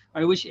wish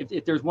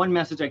if there's one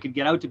message I could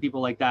get out to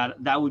people like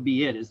that, that would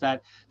be it, is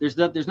that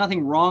there's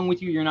nothing wrong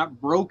with you. You're not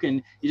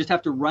broken. You just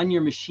have to run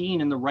your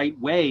machine in the right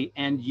way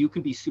and you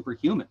can be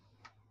superhuman.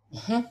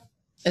 Mm-hmm.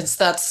 It's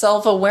that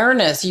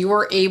self-awareness. You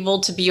were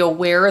able to be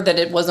aware that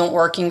it wasn't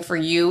working for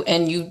you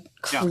and you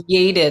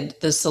created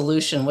the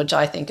solution, which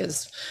I think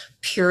is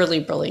purely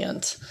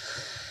brilliant.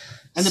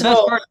 And the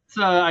best part is,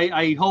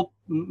 I hope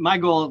my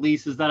goal at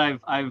least is that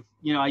I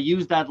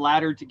used that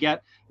ladder to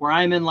get where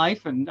I'm in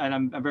life and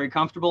I'm very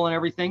comfortable in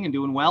everything and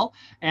doing well.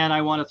 And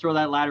I want to throw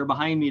that ladder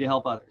behind me to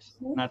help others.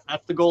 And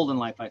that's the goal in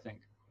life, I think.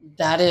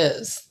 That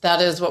is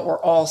what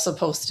we're all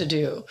supposed to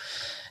do.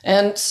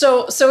 And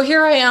so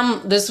here I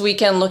am this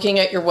weekend looking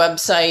at your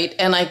website,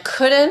 and I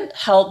couldn't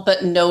help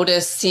but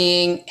notice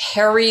seeing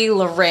Harry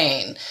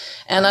Lorayne.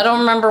 And I don't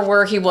remember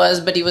where he was,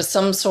 but he was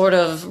some sort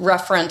of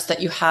reference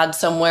that you had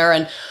somewhere.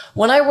 And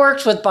when I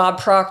worked with Bob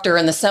Proctor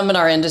in the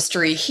seminar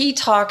industry, he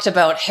talked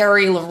about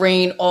Harry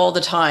Lorayne all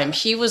the time.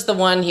 He was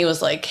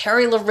like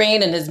Harry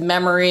Lorayne and his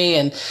memory,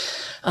 and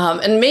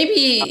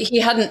maybe he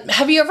hadn't.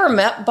 Have you ever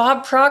met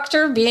Bob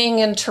Proctor being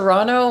in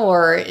Toronto,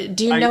 or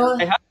do you know?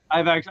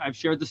 I've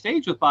shared the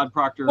stage with Bob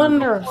Proctor.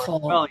 Wonderful.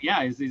 Well,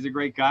 yeah, he's a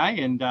great guy,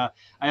 and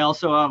I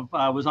also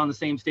was on the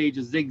same stage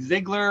as Zig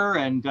Ziglar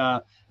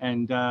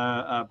and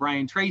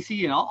Brian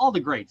Tracy and all the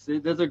greats.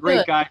 There's a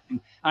great guy, and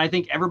I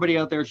think everybody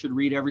out there should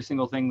read every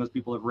single thing those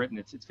people have written.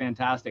 It's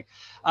fantastic.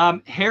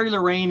 Harry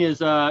Lorayne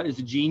is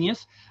a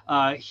genius.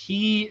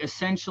 He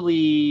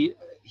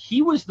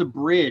was the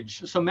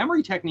bridge. So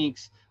memory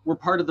techniques were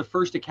part of the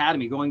first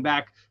academy, going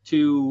back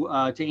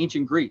to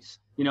ancient Greece.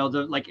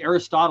 Like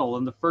Aristotle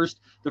and the first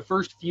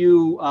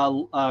few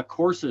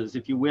courses,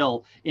 if you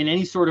will, in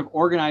any sort of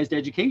organized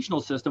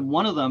educational system.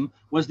 One of them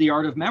was the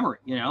art of memory,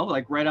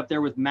 like right up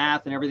there with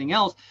math and everything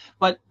else.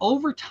 But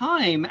over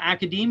time,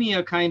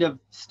 academia kind of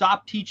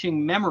stopped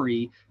teaching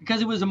memory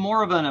because it was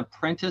more of an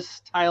apprentice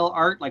style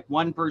art. Like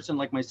one person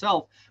like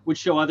myself would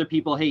show other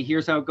people, hey,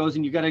 here's how it goes.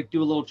 And you got to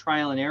do a little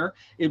trial and error.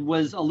 It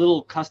was a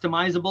little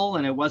customizable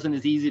and it wasn't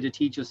as easy to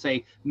teach as,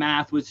 say,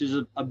 math, which is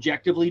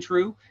objectively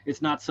true.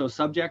 It's not so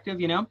subjective,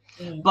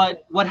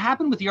 But what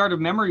happened with the art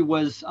of memory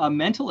was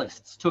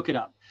mentalists took it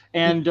up.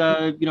 And,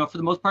 for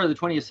the most part of the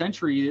 20th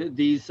century,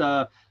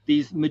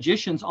 these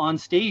magicians on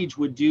stage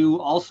would do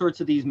all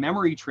sorts of these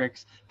memory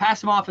tricks,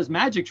 pass them off as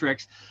magic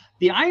tricks.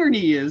 The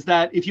irony is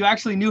that if you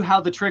actually knew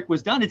how the trick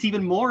was done, it's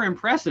even more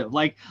impressive.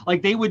 Like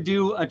they would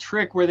do a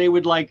trick where they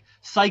would like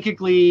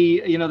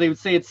psychically, they would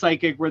say it's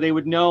psychic, where they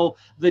would know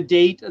the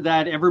date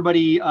that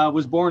everybody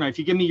was born on. If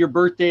you give me your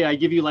birthday, I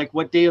give you like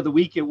what day of the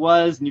week it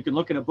was, and you can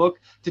look in a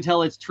book to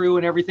tell it's true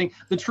and everything.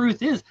 The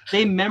truth is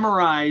they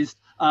memorized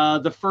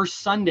the first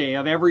Sunday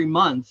of every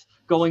month,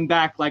 going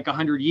back like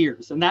 100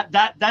 years. And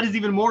that is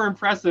even more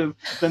impressive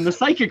than the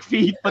psychic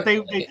feat, but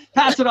they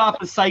pass it off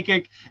as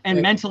psychic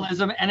and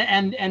mentalism.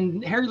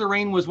 And Harry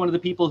Lorraine was one of the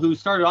people who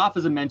started off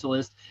as a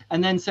mentalist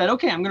and then said,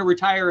 okay, I'm going to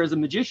retire as a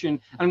magician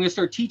and I'm going to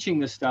start teaching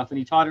this stuff. And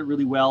he taught it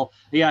really well.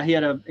 Yeah, he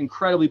had an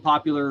incredibly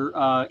popular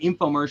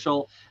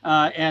infomercial.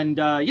 And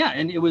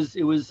it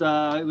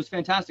was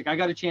fantastic. I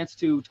got a chance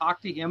to talk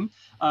to him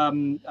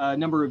a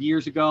number of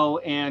years ago,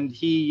 and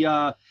he's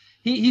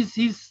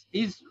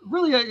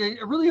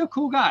really a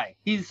cool guy.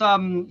 He's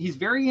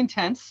very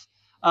intense,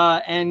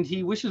 and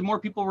he wishes more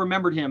people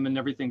remembered him and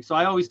everything. So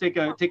I always take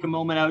a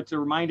moment out to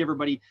remind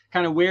everybody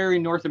kind of where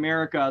in North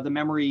America the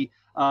memory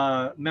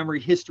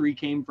history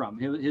came from.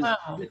 His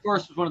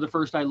course was one of the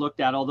first I looked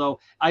at, although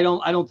I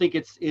don't think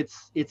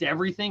it's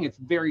everything. It's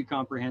very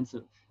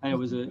comprehensive, and it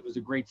was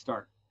a great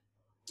start.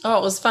 Oh,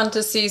 it was fun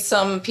to see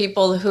some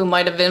people who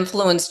might have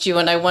influenced you.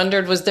 And I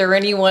wondered, was there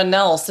anyone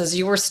else as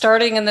you were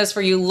starting in this?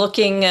 Were you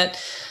looking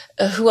at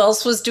who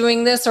else was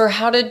doing this, or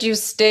how did you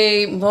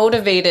stay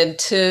motivated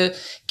to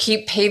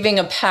keep paving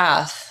a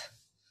path?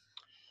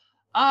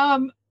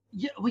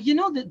 Yeah, well,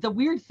 the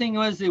weird thing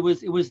was it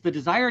was the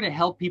desire to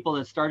help people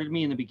that started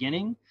me in the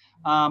beginning.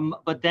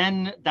 But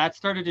then that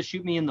started to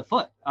shoot me in the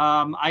foot.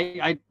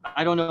 I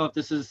don't know if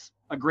this is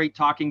a great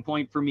talking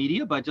point for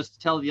media, but just to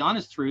tell the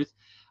honest truth,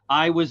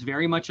 I was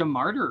very much a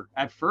martyr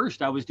at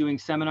first. I was doing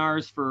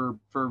seminars for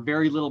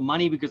very little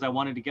money because I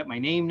wanted to get my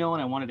name known.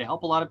 I wanted to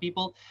help a lot of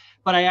people.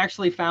 But I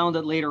actually found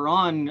that later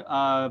on,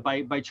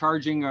 by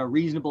charging a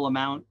reasonable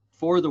amount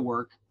for the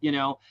work,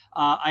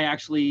 I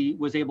actually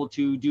was able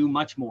to do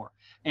much more.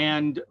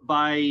 And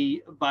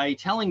by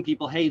telling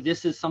people, hey,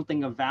 this is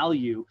something of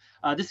value,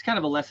 this is kind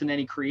of a lesson to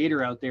any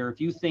creator out there. If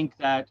you think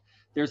that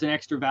there's an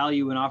extra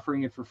value in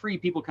offering it for free,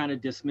 people kind of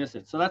dismiss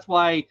it. So that's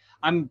why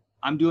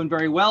I'm doing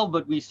very well,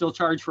 but we still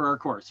charge for our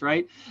course,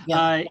 right?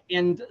 Yeah.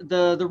 And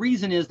the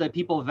reason is that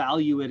people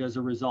value it as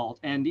a result.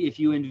 And if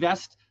you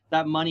invest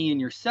that money in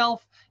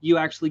yourself, you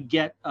actually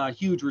get a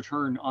huge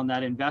return on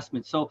that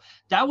investment. So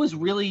that was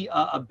really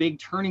a big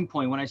turning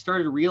point when I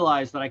started to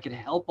realize that I could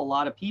help a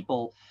lot of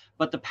people.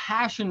 But the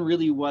passion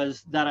really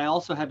was that I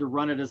also had to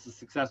run it as a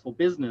successful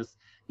business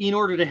in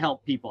order to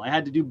help people. I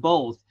had to do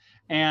both.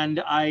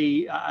 And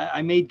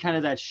I made kind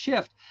of that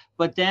shift.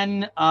 But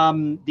then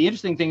the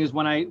interesting thing is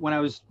when I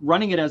was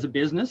running it as a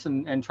business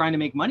and trying to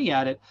make money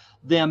at it,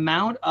 the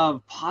amount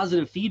of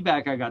positive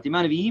feedback I got, the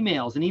amount of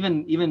emails and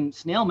even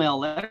snail mail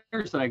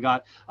letters that I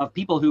got of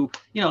people who,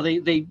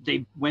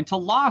 they went to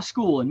law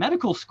school and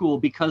medical school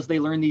because they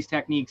learned these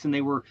techniques and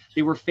they were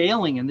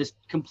failing, and this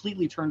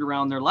completely turned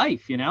around their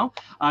life.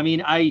 I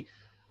mean,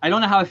 I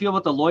don't know how I feel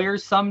about the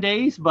lawyers some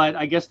days, but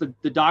I guess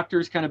the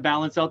doctors kind of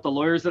balance out the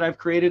lawyers that I've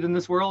created in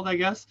this world, I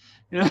guess.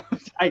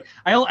 I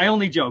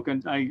only joke,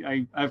 and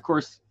I of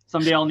course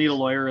someday I'll need a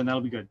lawyer, and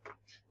that'll be good.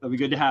 That'll be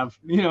good to have,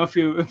 a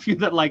few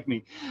that like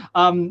me.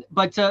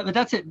 But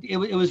that's it. It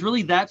was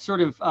really that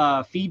sort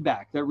of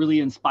feedback that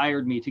really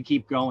inspired me to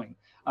keep going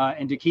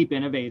and to keep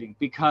innovating,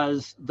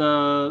 because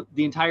the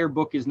entire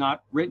book is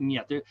not written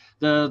yet.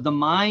 The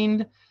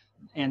mind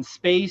and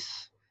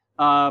space,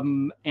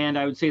 and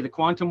I would say the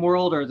quantum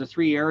world are the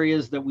three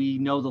areas that we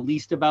know the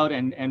least about.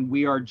 And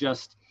we are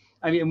just,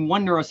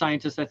 one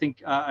neuroscientist, I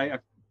think,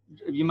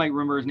 you might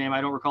remember his name,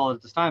 I don't recall it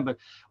at this time, but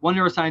one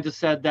neuroscientist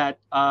said that,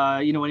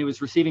 when he was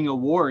receiving an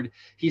award,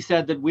 he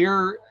said that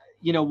we're,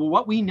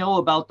 what we know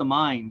about the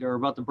mind or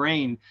about the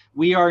brain,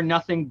 we are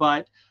nothing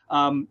but,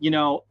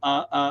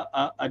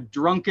 a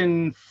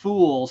drunken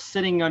fool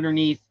sitting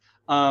underneath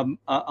a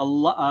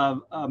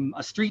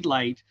street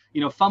light,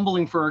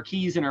 fumbling for our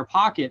keys in our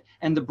pocket,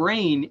 and the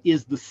brain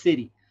is the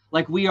city.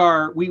 Like we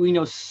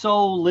know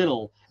so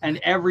little, and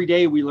every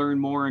day we learn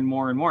more and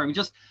more and more. I mean,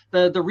 just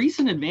the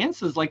recent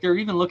advances, like they're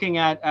even looking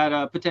at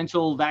a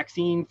potential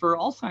vaccine for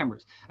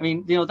Alzheimer's. I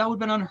mean, that would have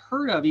been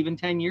unheard of even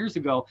 10 years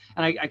ago,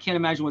 and I can't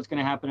imagine what's going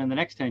to happen in the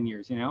next 10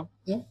 years. Yeah.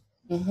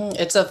 Mm-hmm.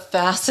 It's a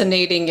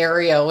fascinating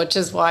area, which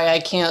is why I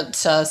can't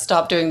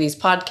stop doing these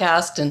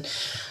podcasts and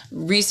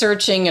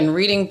researching and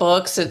reading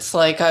books. It's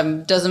like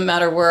doesn't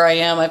matter where I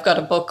am, I've got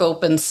a book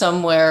open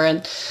somewhere.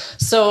 And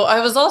so I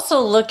was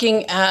also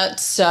looking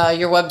at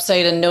your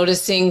website and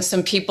noticing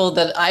some people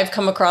that I've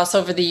come across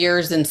over the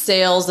years in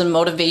sales and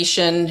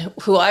motivation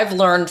who I've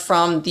learned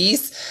from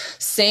these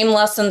same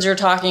lessons you're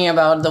talking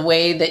about, the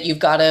way that you've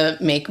got to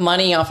make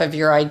money off of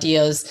your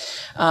ideas.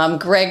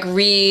 Greg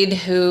Reed,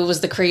 who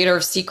was the creator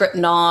of Secret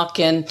Knock,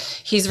 and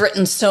he's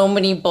written so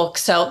many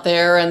books out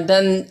there. And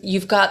then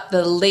you've got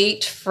the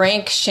late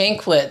Frank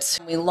Shankwitz.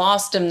 We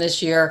lost him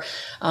this year,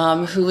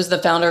 who was the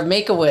founder of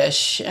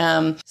Make-A-Wish.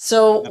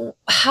 So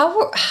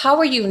how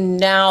are you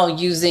now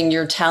using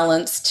your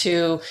talents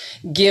to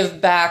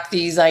give back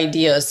these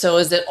ideas? So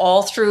is it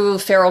all through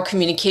Feral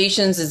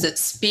Communications? Is it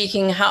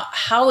speaking?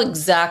 How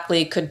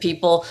exactly could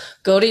people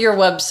go to your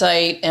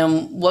website,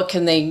 and what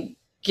can they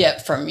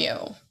get from you?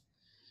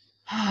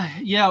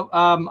 Yeah,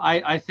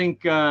 I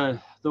think the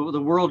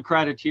world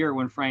cried a tear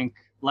when Frank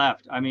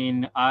left. I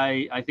mean,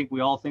 I think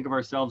we all think of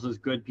ourselves as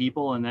good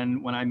people, and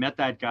then when I met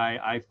that guy,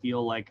 I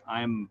feel like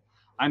I'm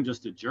I'm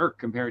just a jerk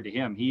compared to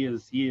him. He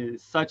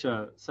is such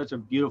a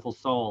beautiful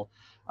soul.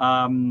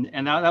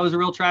 And that was a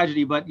real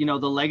tragedy, but you know,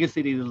 the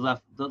legacy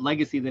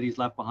that he's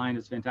left behind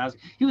is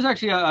fantastic. He was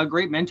actually a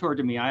great mentor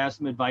to me. I asked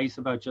him advice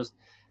about just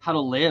how to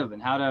live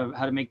and how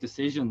to make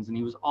decisions, and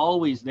he was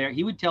always there.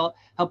 He would help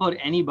out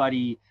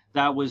anybody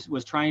that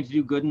was trying to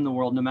do good in the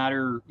world, no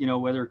matter, you know,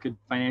 whether it could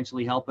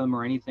financially help him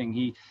or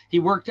anything. He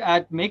worked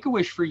at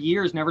Make-A-Wish for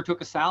years, never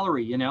took a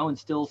salary, you know, and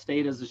still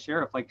stayed as a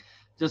sheriff. Like,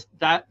 just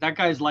that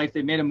guy's life.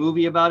 They made a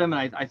movie about him,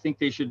 and I think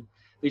they should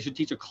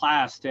teach a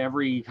class to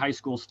every high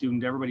school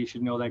student. Everybody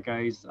should know that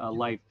guy's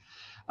life.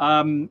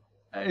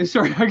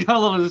 Sorry, I got a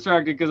little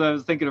distracted because I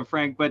was thinking of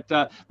Frank, but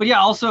yeah,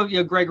 also, you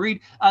know, Greg Reid.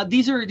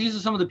 These are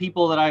some of the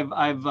people that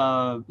I've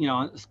you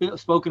know,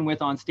 spoken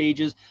with on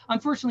stages.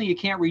 Unfortunately, you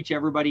can't reach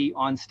everybody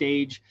on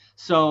stage,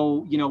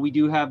 so you know, we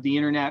do have the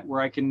internet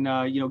where I can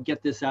you know,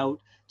 get this out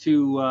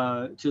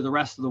to the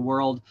rest of the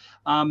world.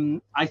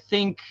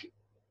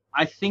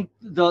 I think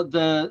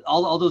the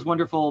all those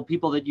wonderful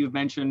people that you've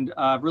mentioned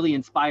really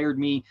inspired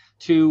me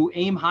to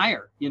aim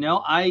higher. You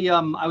know,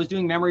 I was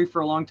doing memory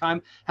for a long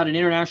time, had an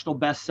international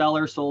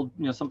bestseller, sold,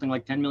 you know, something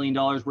like $10 million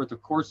worth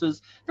of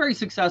courses, very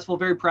successful,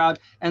 very proud.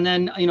 And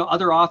then, you know,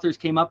 other authors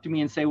came up to me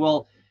and say,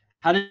 well,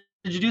 how did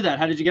you do that?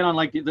 How did you get on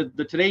like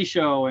the Today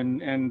Show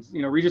and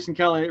you know, Regis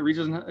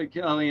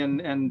Kelly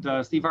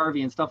and Steve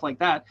Harvey and stuff like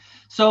that?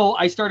 So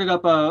I started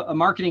up a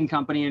marketing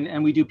company,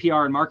 and we do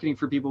PR and marketing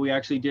for people. We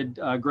actually did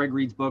Greg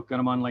Reid's book, and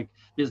I'm on like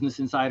Business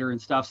Insider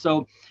and stuff.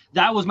 So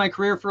that was my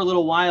career for a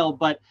little while,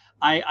 but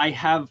I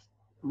have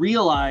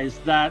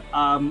realized that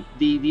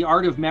the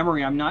art of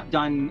memory, I'm not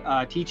done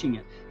teaching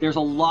it. There's a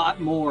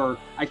lot more.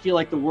 I feel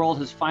like the world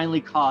has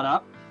finally caught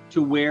up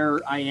to where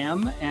I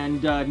am,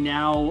 and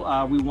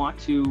now we want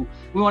to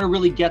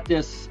really get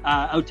this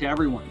out to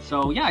everyone.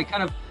 So yeah, I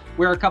kind of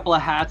wear a couple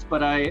of hats,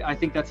 but I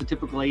think that's a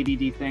typical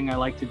ADD thing. I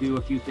like to do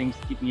a few things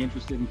to keep me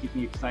interested and keep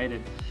me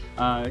excited,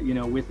 you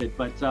know, with it.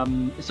 But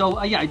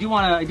so yeah, I do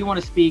want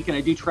to speak, and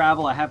I do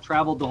travel. I have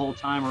traveled the whole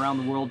time around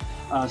the world,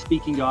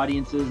 speaking to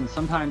audiences, and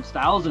sometimes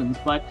thousands.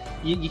 But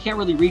you can't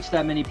really reach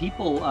that many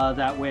people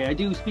that way. I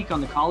do speak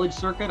on the college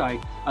circuit.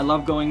 I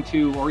love going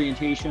to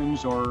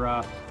orientations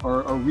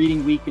or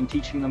reading week and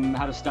teaching them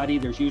how to study.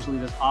 There's usually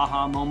this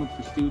aha moment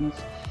for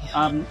students.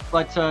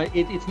 But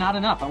it's not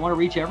enough. I want to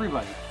reach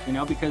everybody, you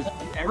know, because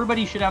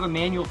everybody should have a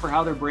manual for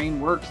how their brain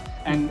works,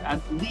 and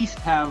at least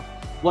have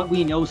what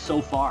we know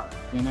so far,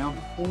 you know.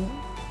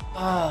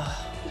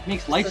 It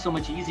makes life so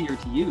much easier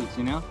to use,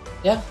 you know.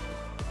 Yeah,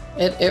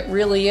 it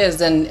really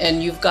is.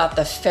 And you've got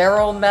the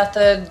Farrell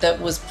method that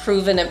was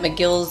proven at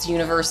McGill's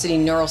University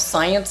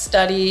neuroscience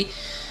study.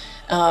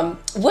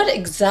 What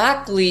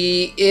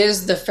exactly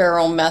is the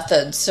Farrell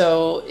method?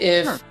 So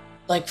if Sure.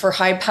 like for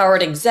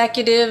high-powered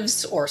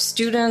executives or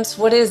students,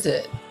 what is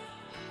it?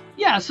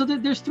 Yeah, so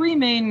there's three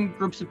main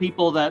groups of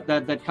people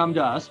that come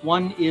to us.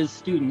 One is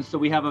students, so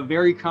we have a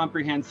very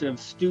comprehensive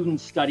student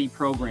study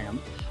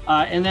program,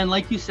 and then,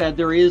 like you said,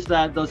 there is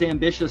those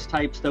ambitious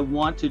types that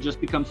want to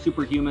just become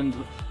superhumans,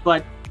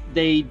 but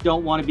they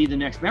don't want to be the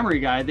next memory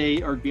guy.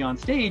 Or be on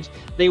stage.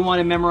 They want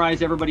to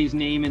memorize everybody's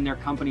name in their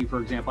company, for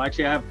example.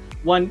 Actually, I have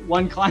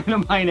one client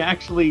of mine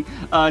actually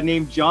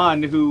named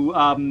John, who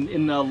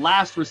in the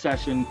last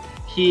recession,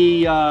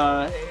 he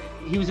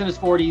was in his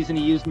 40s, and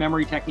he used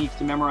memory techniques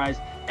to memorize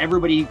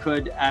everybody he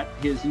could at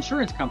his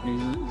insurance company.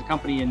 It was a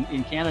company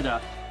in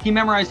Canada. He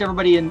memorized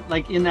everybody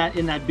in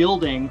that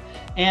building,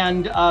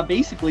 and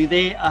basically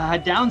they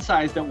had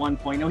downsized at one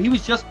point. Now, he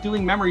was just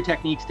doing memory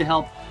techniques to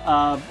help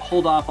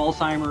hold off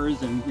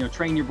Alzheimer's and, you know,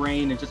 train your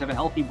brain and just have a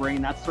healthy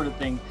brain, that sort of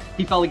thing.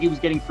 He felt like he was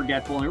getting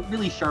forgetful, and it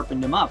really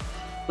sharpened him up.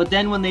 But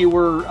then when they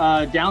were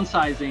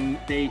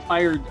downsizing, they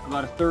fired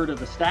about a third of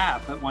the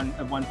staff at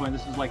one point.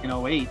 This was like in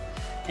 '08.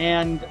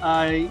 And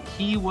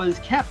he was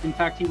kept. In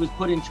fact, he was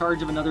put in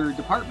charge of another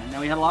department.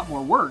 Now, he had a lot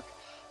more work,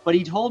 but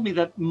he told me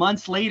that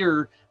months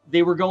later,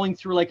 they were going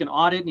through like an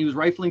audit, and he was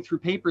rifling through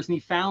papers, and he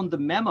found the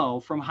memo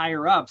from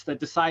higher ups that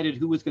decided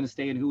who was going to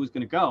stay and who was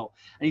going to go.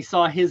 And he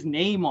saw his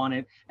name on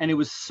it, and it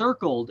was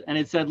circled, and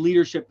it said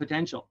leadership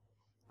potential,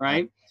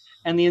 right?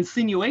 And the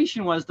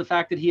insinuation was the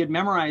fact that he had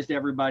memorized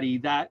everybody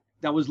that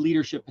was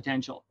leadership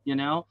potential, you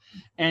know.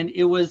 And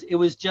it was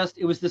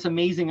this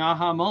amazing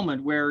aha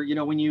moment where, you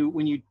know, when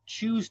you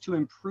choose to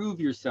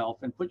improve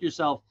yourself and put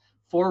yourself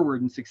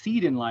forward and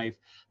succeed in life,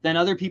 then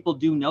other people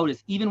do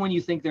notice, even when you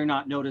think they're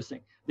not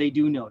noticing. They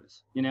do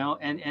notice, you know.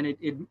 And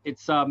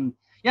it's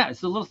yeah,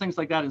 it's the little things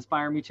like that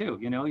inspire me too,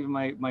 you know. Even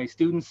my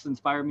students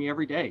inspire me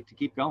every day to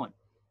keep going.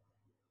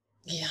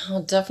 Yeah,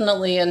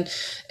 definitely. And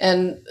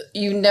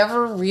you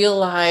never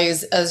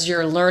realize as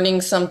you're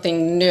learning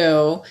something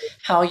new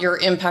how you're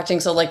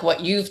impacting. So like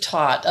what you've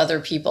taught other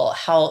people,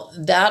 how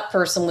that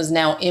person was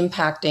now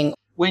impacting.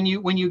 When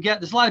you get,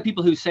 there's a lot of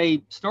people who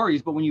say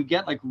stories, but when you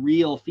get like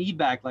real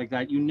feedback like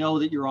that, you know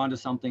that you're onto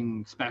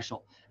something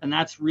special. And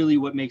that's really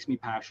what makes me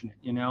passionate,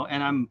 you know.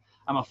 And I'm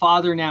a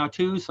father now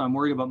too, so I'm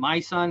worried about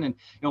my son. And,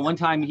 you know, one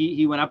time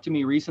he went up to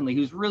me recently. He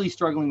was really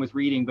struggling with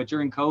reading, but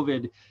during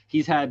COVID,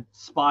 he's had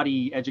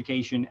spotty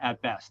education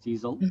at best.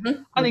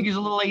 Mm-hmm. I think he's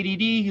a little ADD.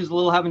 He's a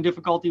little having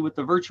difficulty with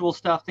the virtual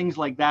stuff, things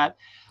like that.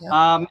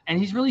 Yep. And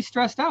he's really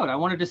stressed out. I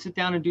wanted to sit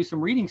down and do some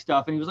reading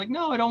stuff. And he was like,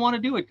 no, I don't want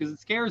to do it because it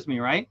scares me,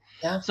 right?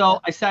 Yeah. So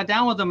I sat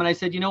down with him and I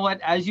said, you know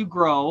what, as you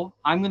grow,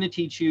 I'm going to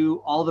teach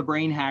you all the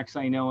brain hacks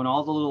I know and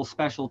all the little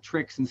special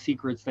tricks and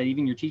secrets that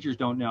even your teachers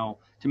don't know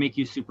to make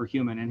you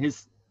superhuman. And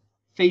his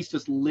face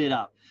just lit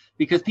up,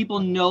 because people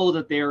know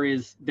that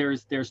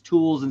there's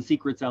tools and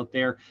secrets out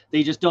there.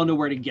 They just don't know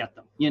where to get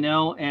them, you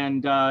know?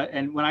 And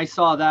when I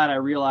saw that, I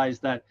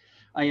realized that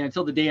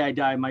until the day I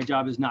die, my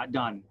job is not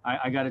done.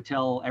 I got to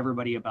tell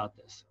everybody about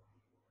this.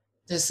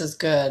 This is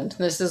good.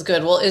 This is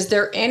good. Well, is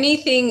there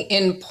anything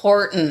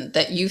important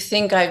that you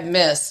think I've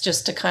missed,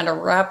 just to kind of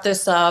wrap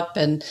this up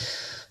and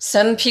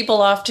send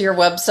people off to your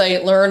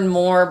website, learn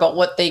more about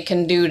what they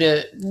can do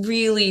to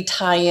really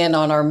tie in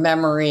on our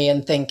memory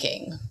and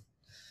thinking?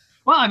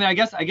 Well, I mean, I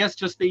guess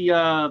just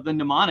the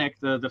mnemonic,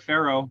 the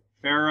pharaoh,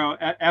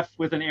 F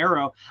with an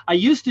arrow. I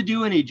used to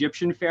do an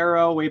Egyptian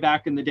pharaoh way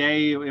back in the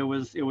day. It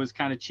was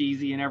kind of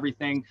cheesy and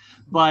everything,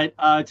 but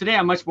today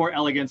I'm much more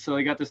elegant. So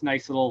I got this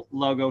nice little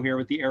logo here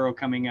with the arrow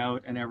coming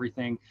out and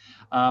everything.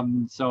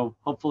 So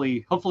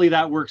hopefully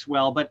that works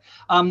well. But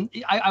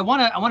I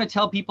want to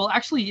tell people,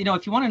 actually, you know,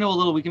 if you want to know a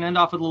little, we can end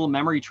off with a little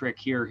memory trick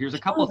here. Here's a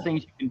couple of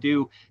things you can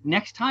do.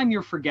 Next time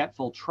you're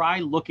forgetful, try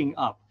looking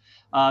up.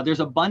 There's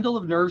a bundle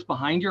of nerves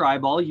behind your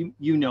eyeball. You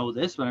know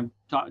this, but I'm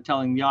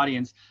telling the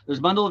audience. There's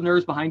a bundle of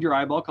nerves behind your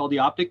eyeball called the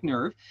optic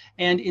nerve.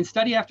 And in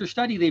study after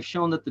study, they've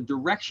shown that the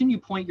direction you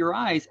point your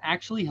eyes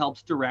actually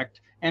helps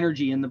direct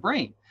energy in the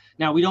brain.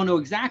 Now, we don't know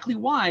exactly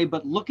why,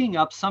 but looking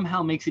up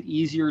somehow makes it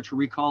easier to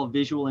recall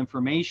visual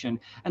information.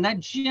 And that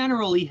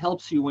generally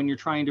helps you when you're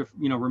trying to,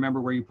 you know,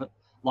 remember where you put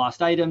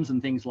lost items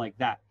and things like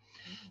that.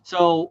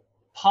 So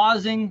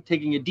pausing,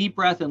 taking a deep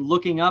breath and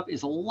looking up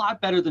is a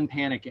lot better than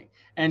panicking.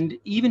 And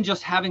even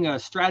just having a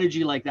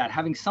strategy like that,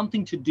 having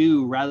something to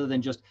do rather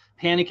than just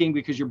panicking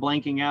because you're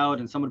blanking out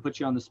and someone puts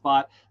you on the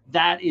spot,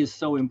 that is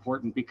so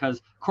important,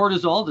 because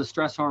cortisol, the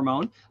stress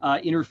hormone,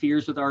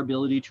 interferes with our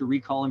ability to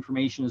recall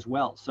information as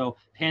well. So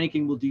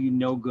panicking will do you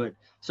no good.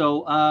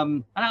 So,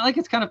 and I like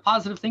it's kind of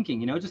positive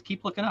thinking, you know, just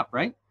keep looking up,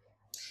 right?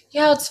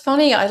 Yeah, it's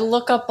funny. I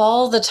look up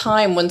all the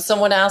time when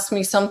someone asks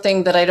me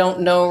something that I don't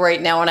know right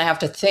now and I have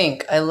to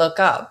think. I look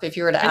up. If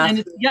you were to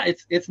ask,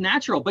 it's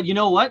natural. But you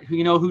know what?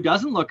 You know who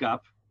doesn't look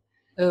up?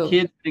 Ooh.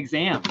 Kids in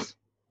exams,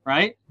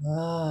 right?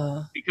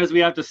 Oh. Because we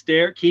have to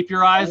stare. Keep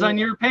your eyes on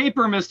your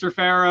paper, Mr.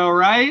 Pharaoh,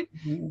 right?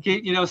 Mm-hmm.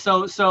 You know,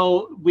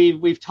 so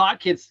we've taught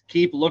kids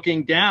keep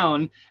looking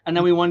down, and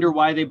then we wonder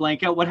why they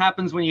blank out. What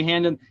happens when you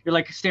hand them? You're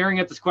like staring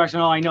at this question.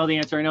 Oh, I know the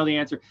answer. I know the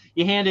answer.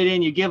 You hand it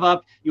in. You give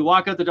up. You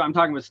walk out the door. I'm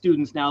talking about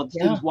students now.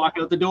 Students walk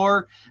out the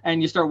door,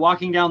 and you start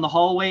walking down the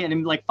hallway, and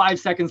in like 5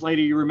 seconds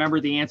later, you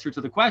remember the answer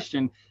to the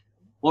question.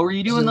 What were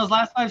you doing those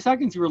last 5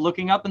 seconds? You were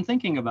looking up and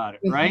thinking about it,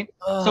 right?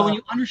 So when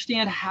you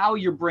understand how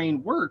your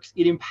brain works,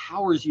 it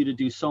empowers you to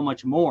do so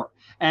much more.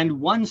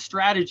 And one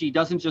strategy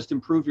doesn't just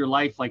improve your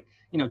life like,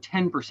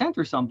 10%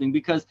 or something,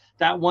 because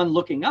that one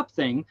looking up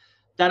thing,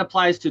 that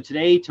applies to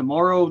today,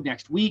 tomorrow,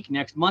 next week,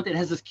 next month. It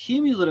has this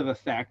cumulative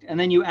effect. And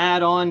then you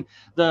add on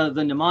the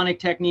mnemonic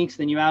techniques,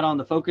 then you add on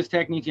the focus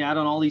techniques, you add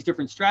on all these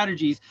different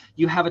strategies.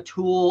 You have a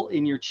tool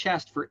in your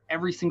chest for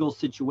every single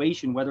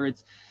situation, whether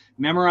it's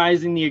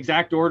memorizing the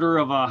exact order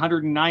of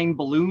 109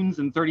 balloons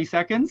in 30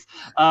 seconds,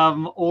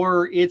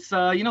 or it's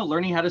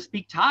learning how to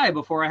speak Thai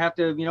before I have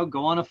to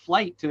go on a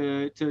flight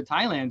to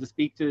Thailand to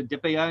speak to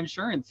Dipaya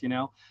Insurance,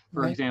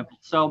 for example.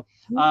 So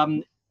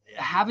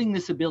having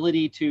this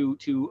ability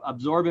to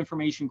absorb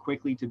information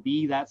quickly, to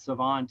be that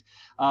savant,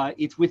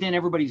 it's within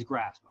everybody's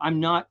grasp. I'm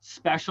not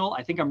special.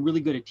 I think I'm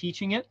really good at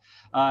teaching it,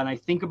 and I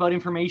think about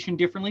information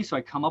differently, so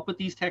I come up with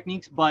these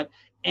techniques. But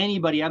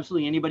anybody,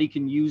 absolutely anybody,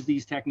 can use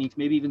these techniques,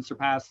 maybe even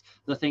surpass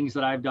the things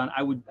that I've done.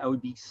 I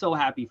would be so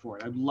happy for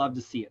it. I'd love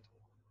to see it.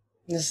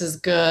 This is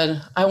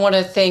good. I want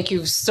to thank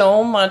you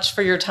so much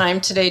for your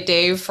time today,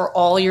 Dave, for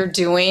all you're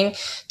doing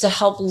to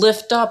help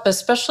lift up,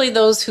 especially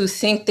those who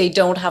think they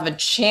don't have a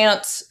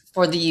chance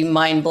for the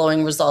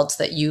mind-blowing results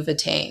that you've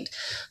attained.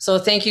 So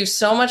thank you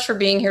so much for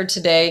being here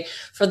today.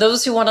 For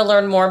those who want to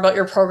learn more about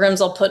your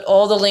programs, I'll put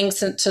all the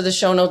links into the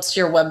show notes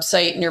to your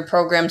website and your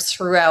programs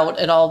throughout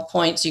at all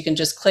points. You can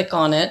just click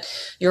on it.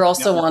 You're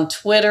also on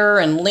Twitter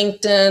and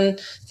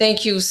LinkedIn.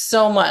 Thank you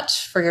so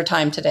much for your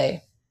time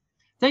today.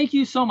 Thank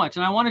you so much.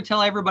 And I want to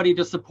tell everybody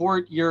to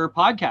support your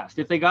podcast.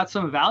 If they got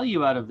some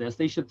value out of this,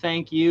 they should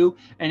thank you.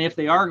 And if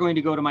they are going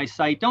to go to my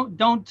site, don't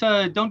do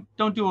a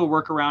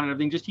workaround and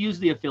everything. Just use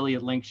the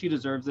affiliate link. She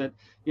deserves it.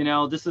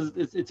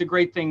 It's a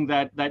great thing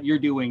that you're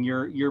doing.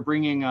 You're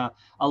bringing a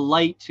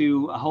light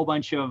to a whole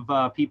bunch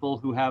of people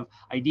who have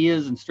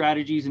ideas and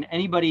strategies, and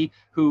anybody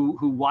who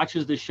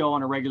watches this show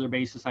on a regular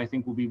basis, I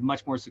think, will be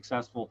much more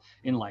successful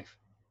in life.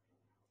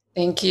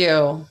 Thank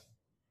you.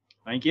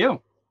 Thank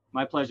you.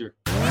 My pleasure.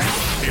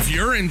 If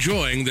you're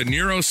enjoying the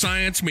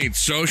Neuroscience Meets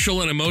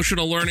Social and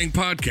Emotional Learning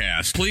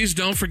podcast, please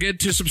don't forget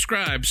to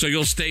subscribe so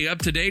you'll stay up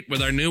to date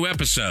with our new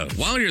episode.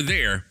 While you're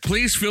there,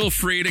 please feel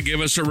free to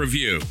give us a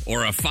review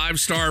or a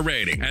 5-star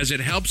rating, as it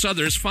helps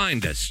others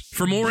find us.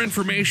 For more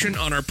information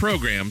on our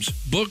programs,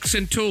 books,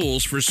 and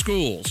tools for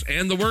schools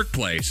and the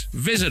workplace,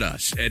 visit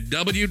us at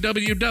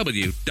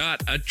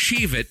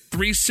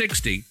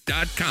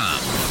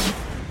www.achieveit360.com.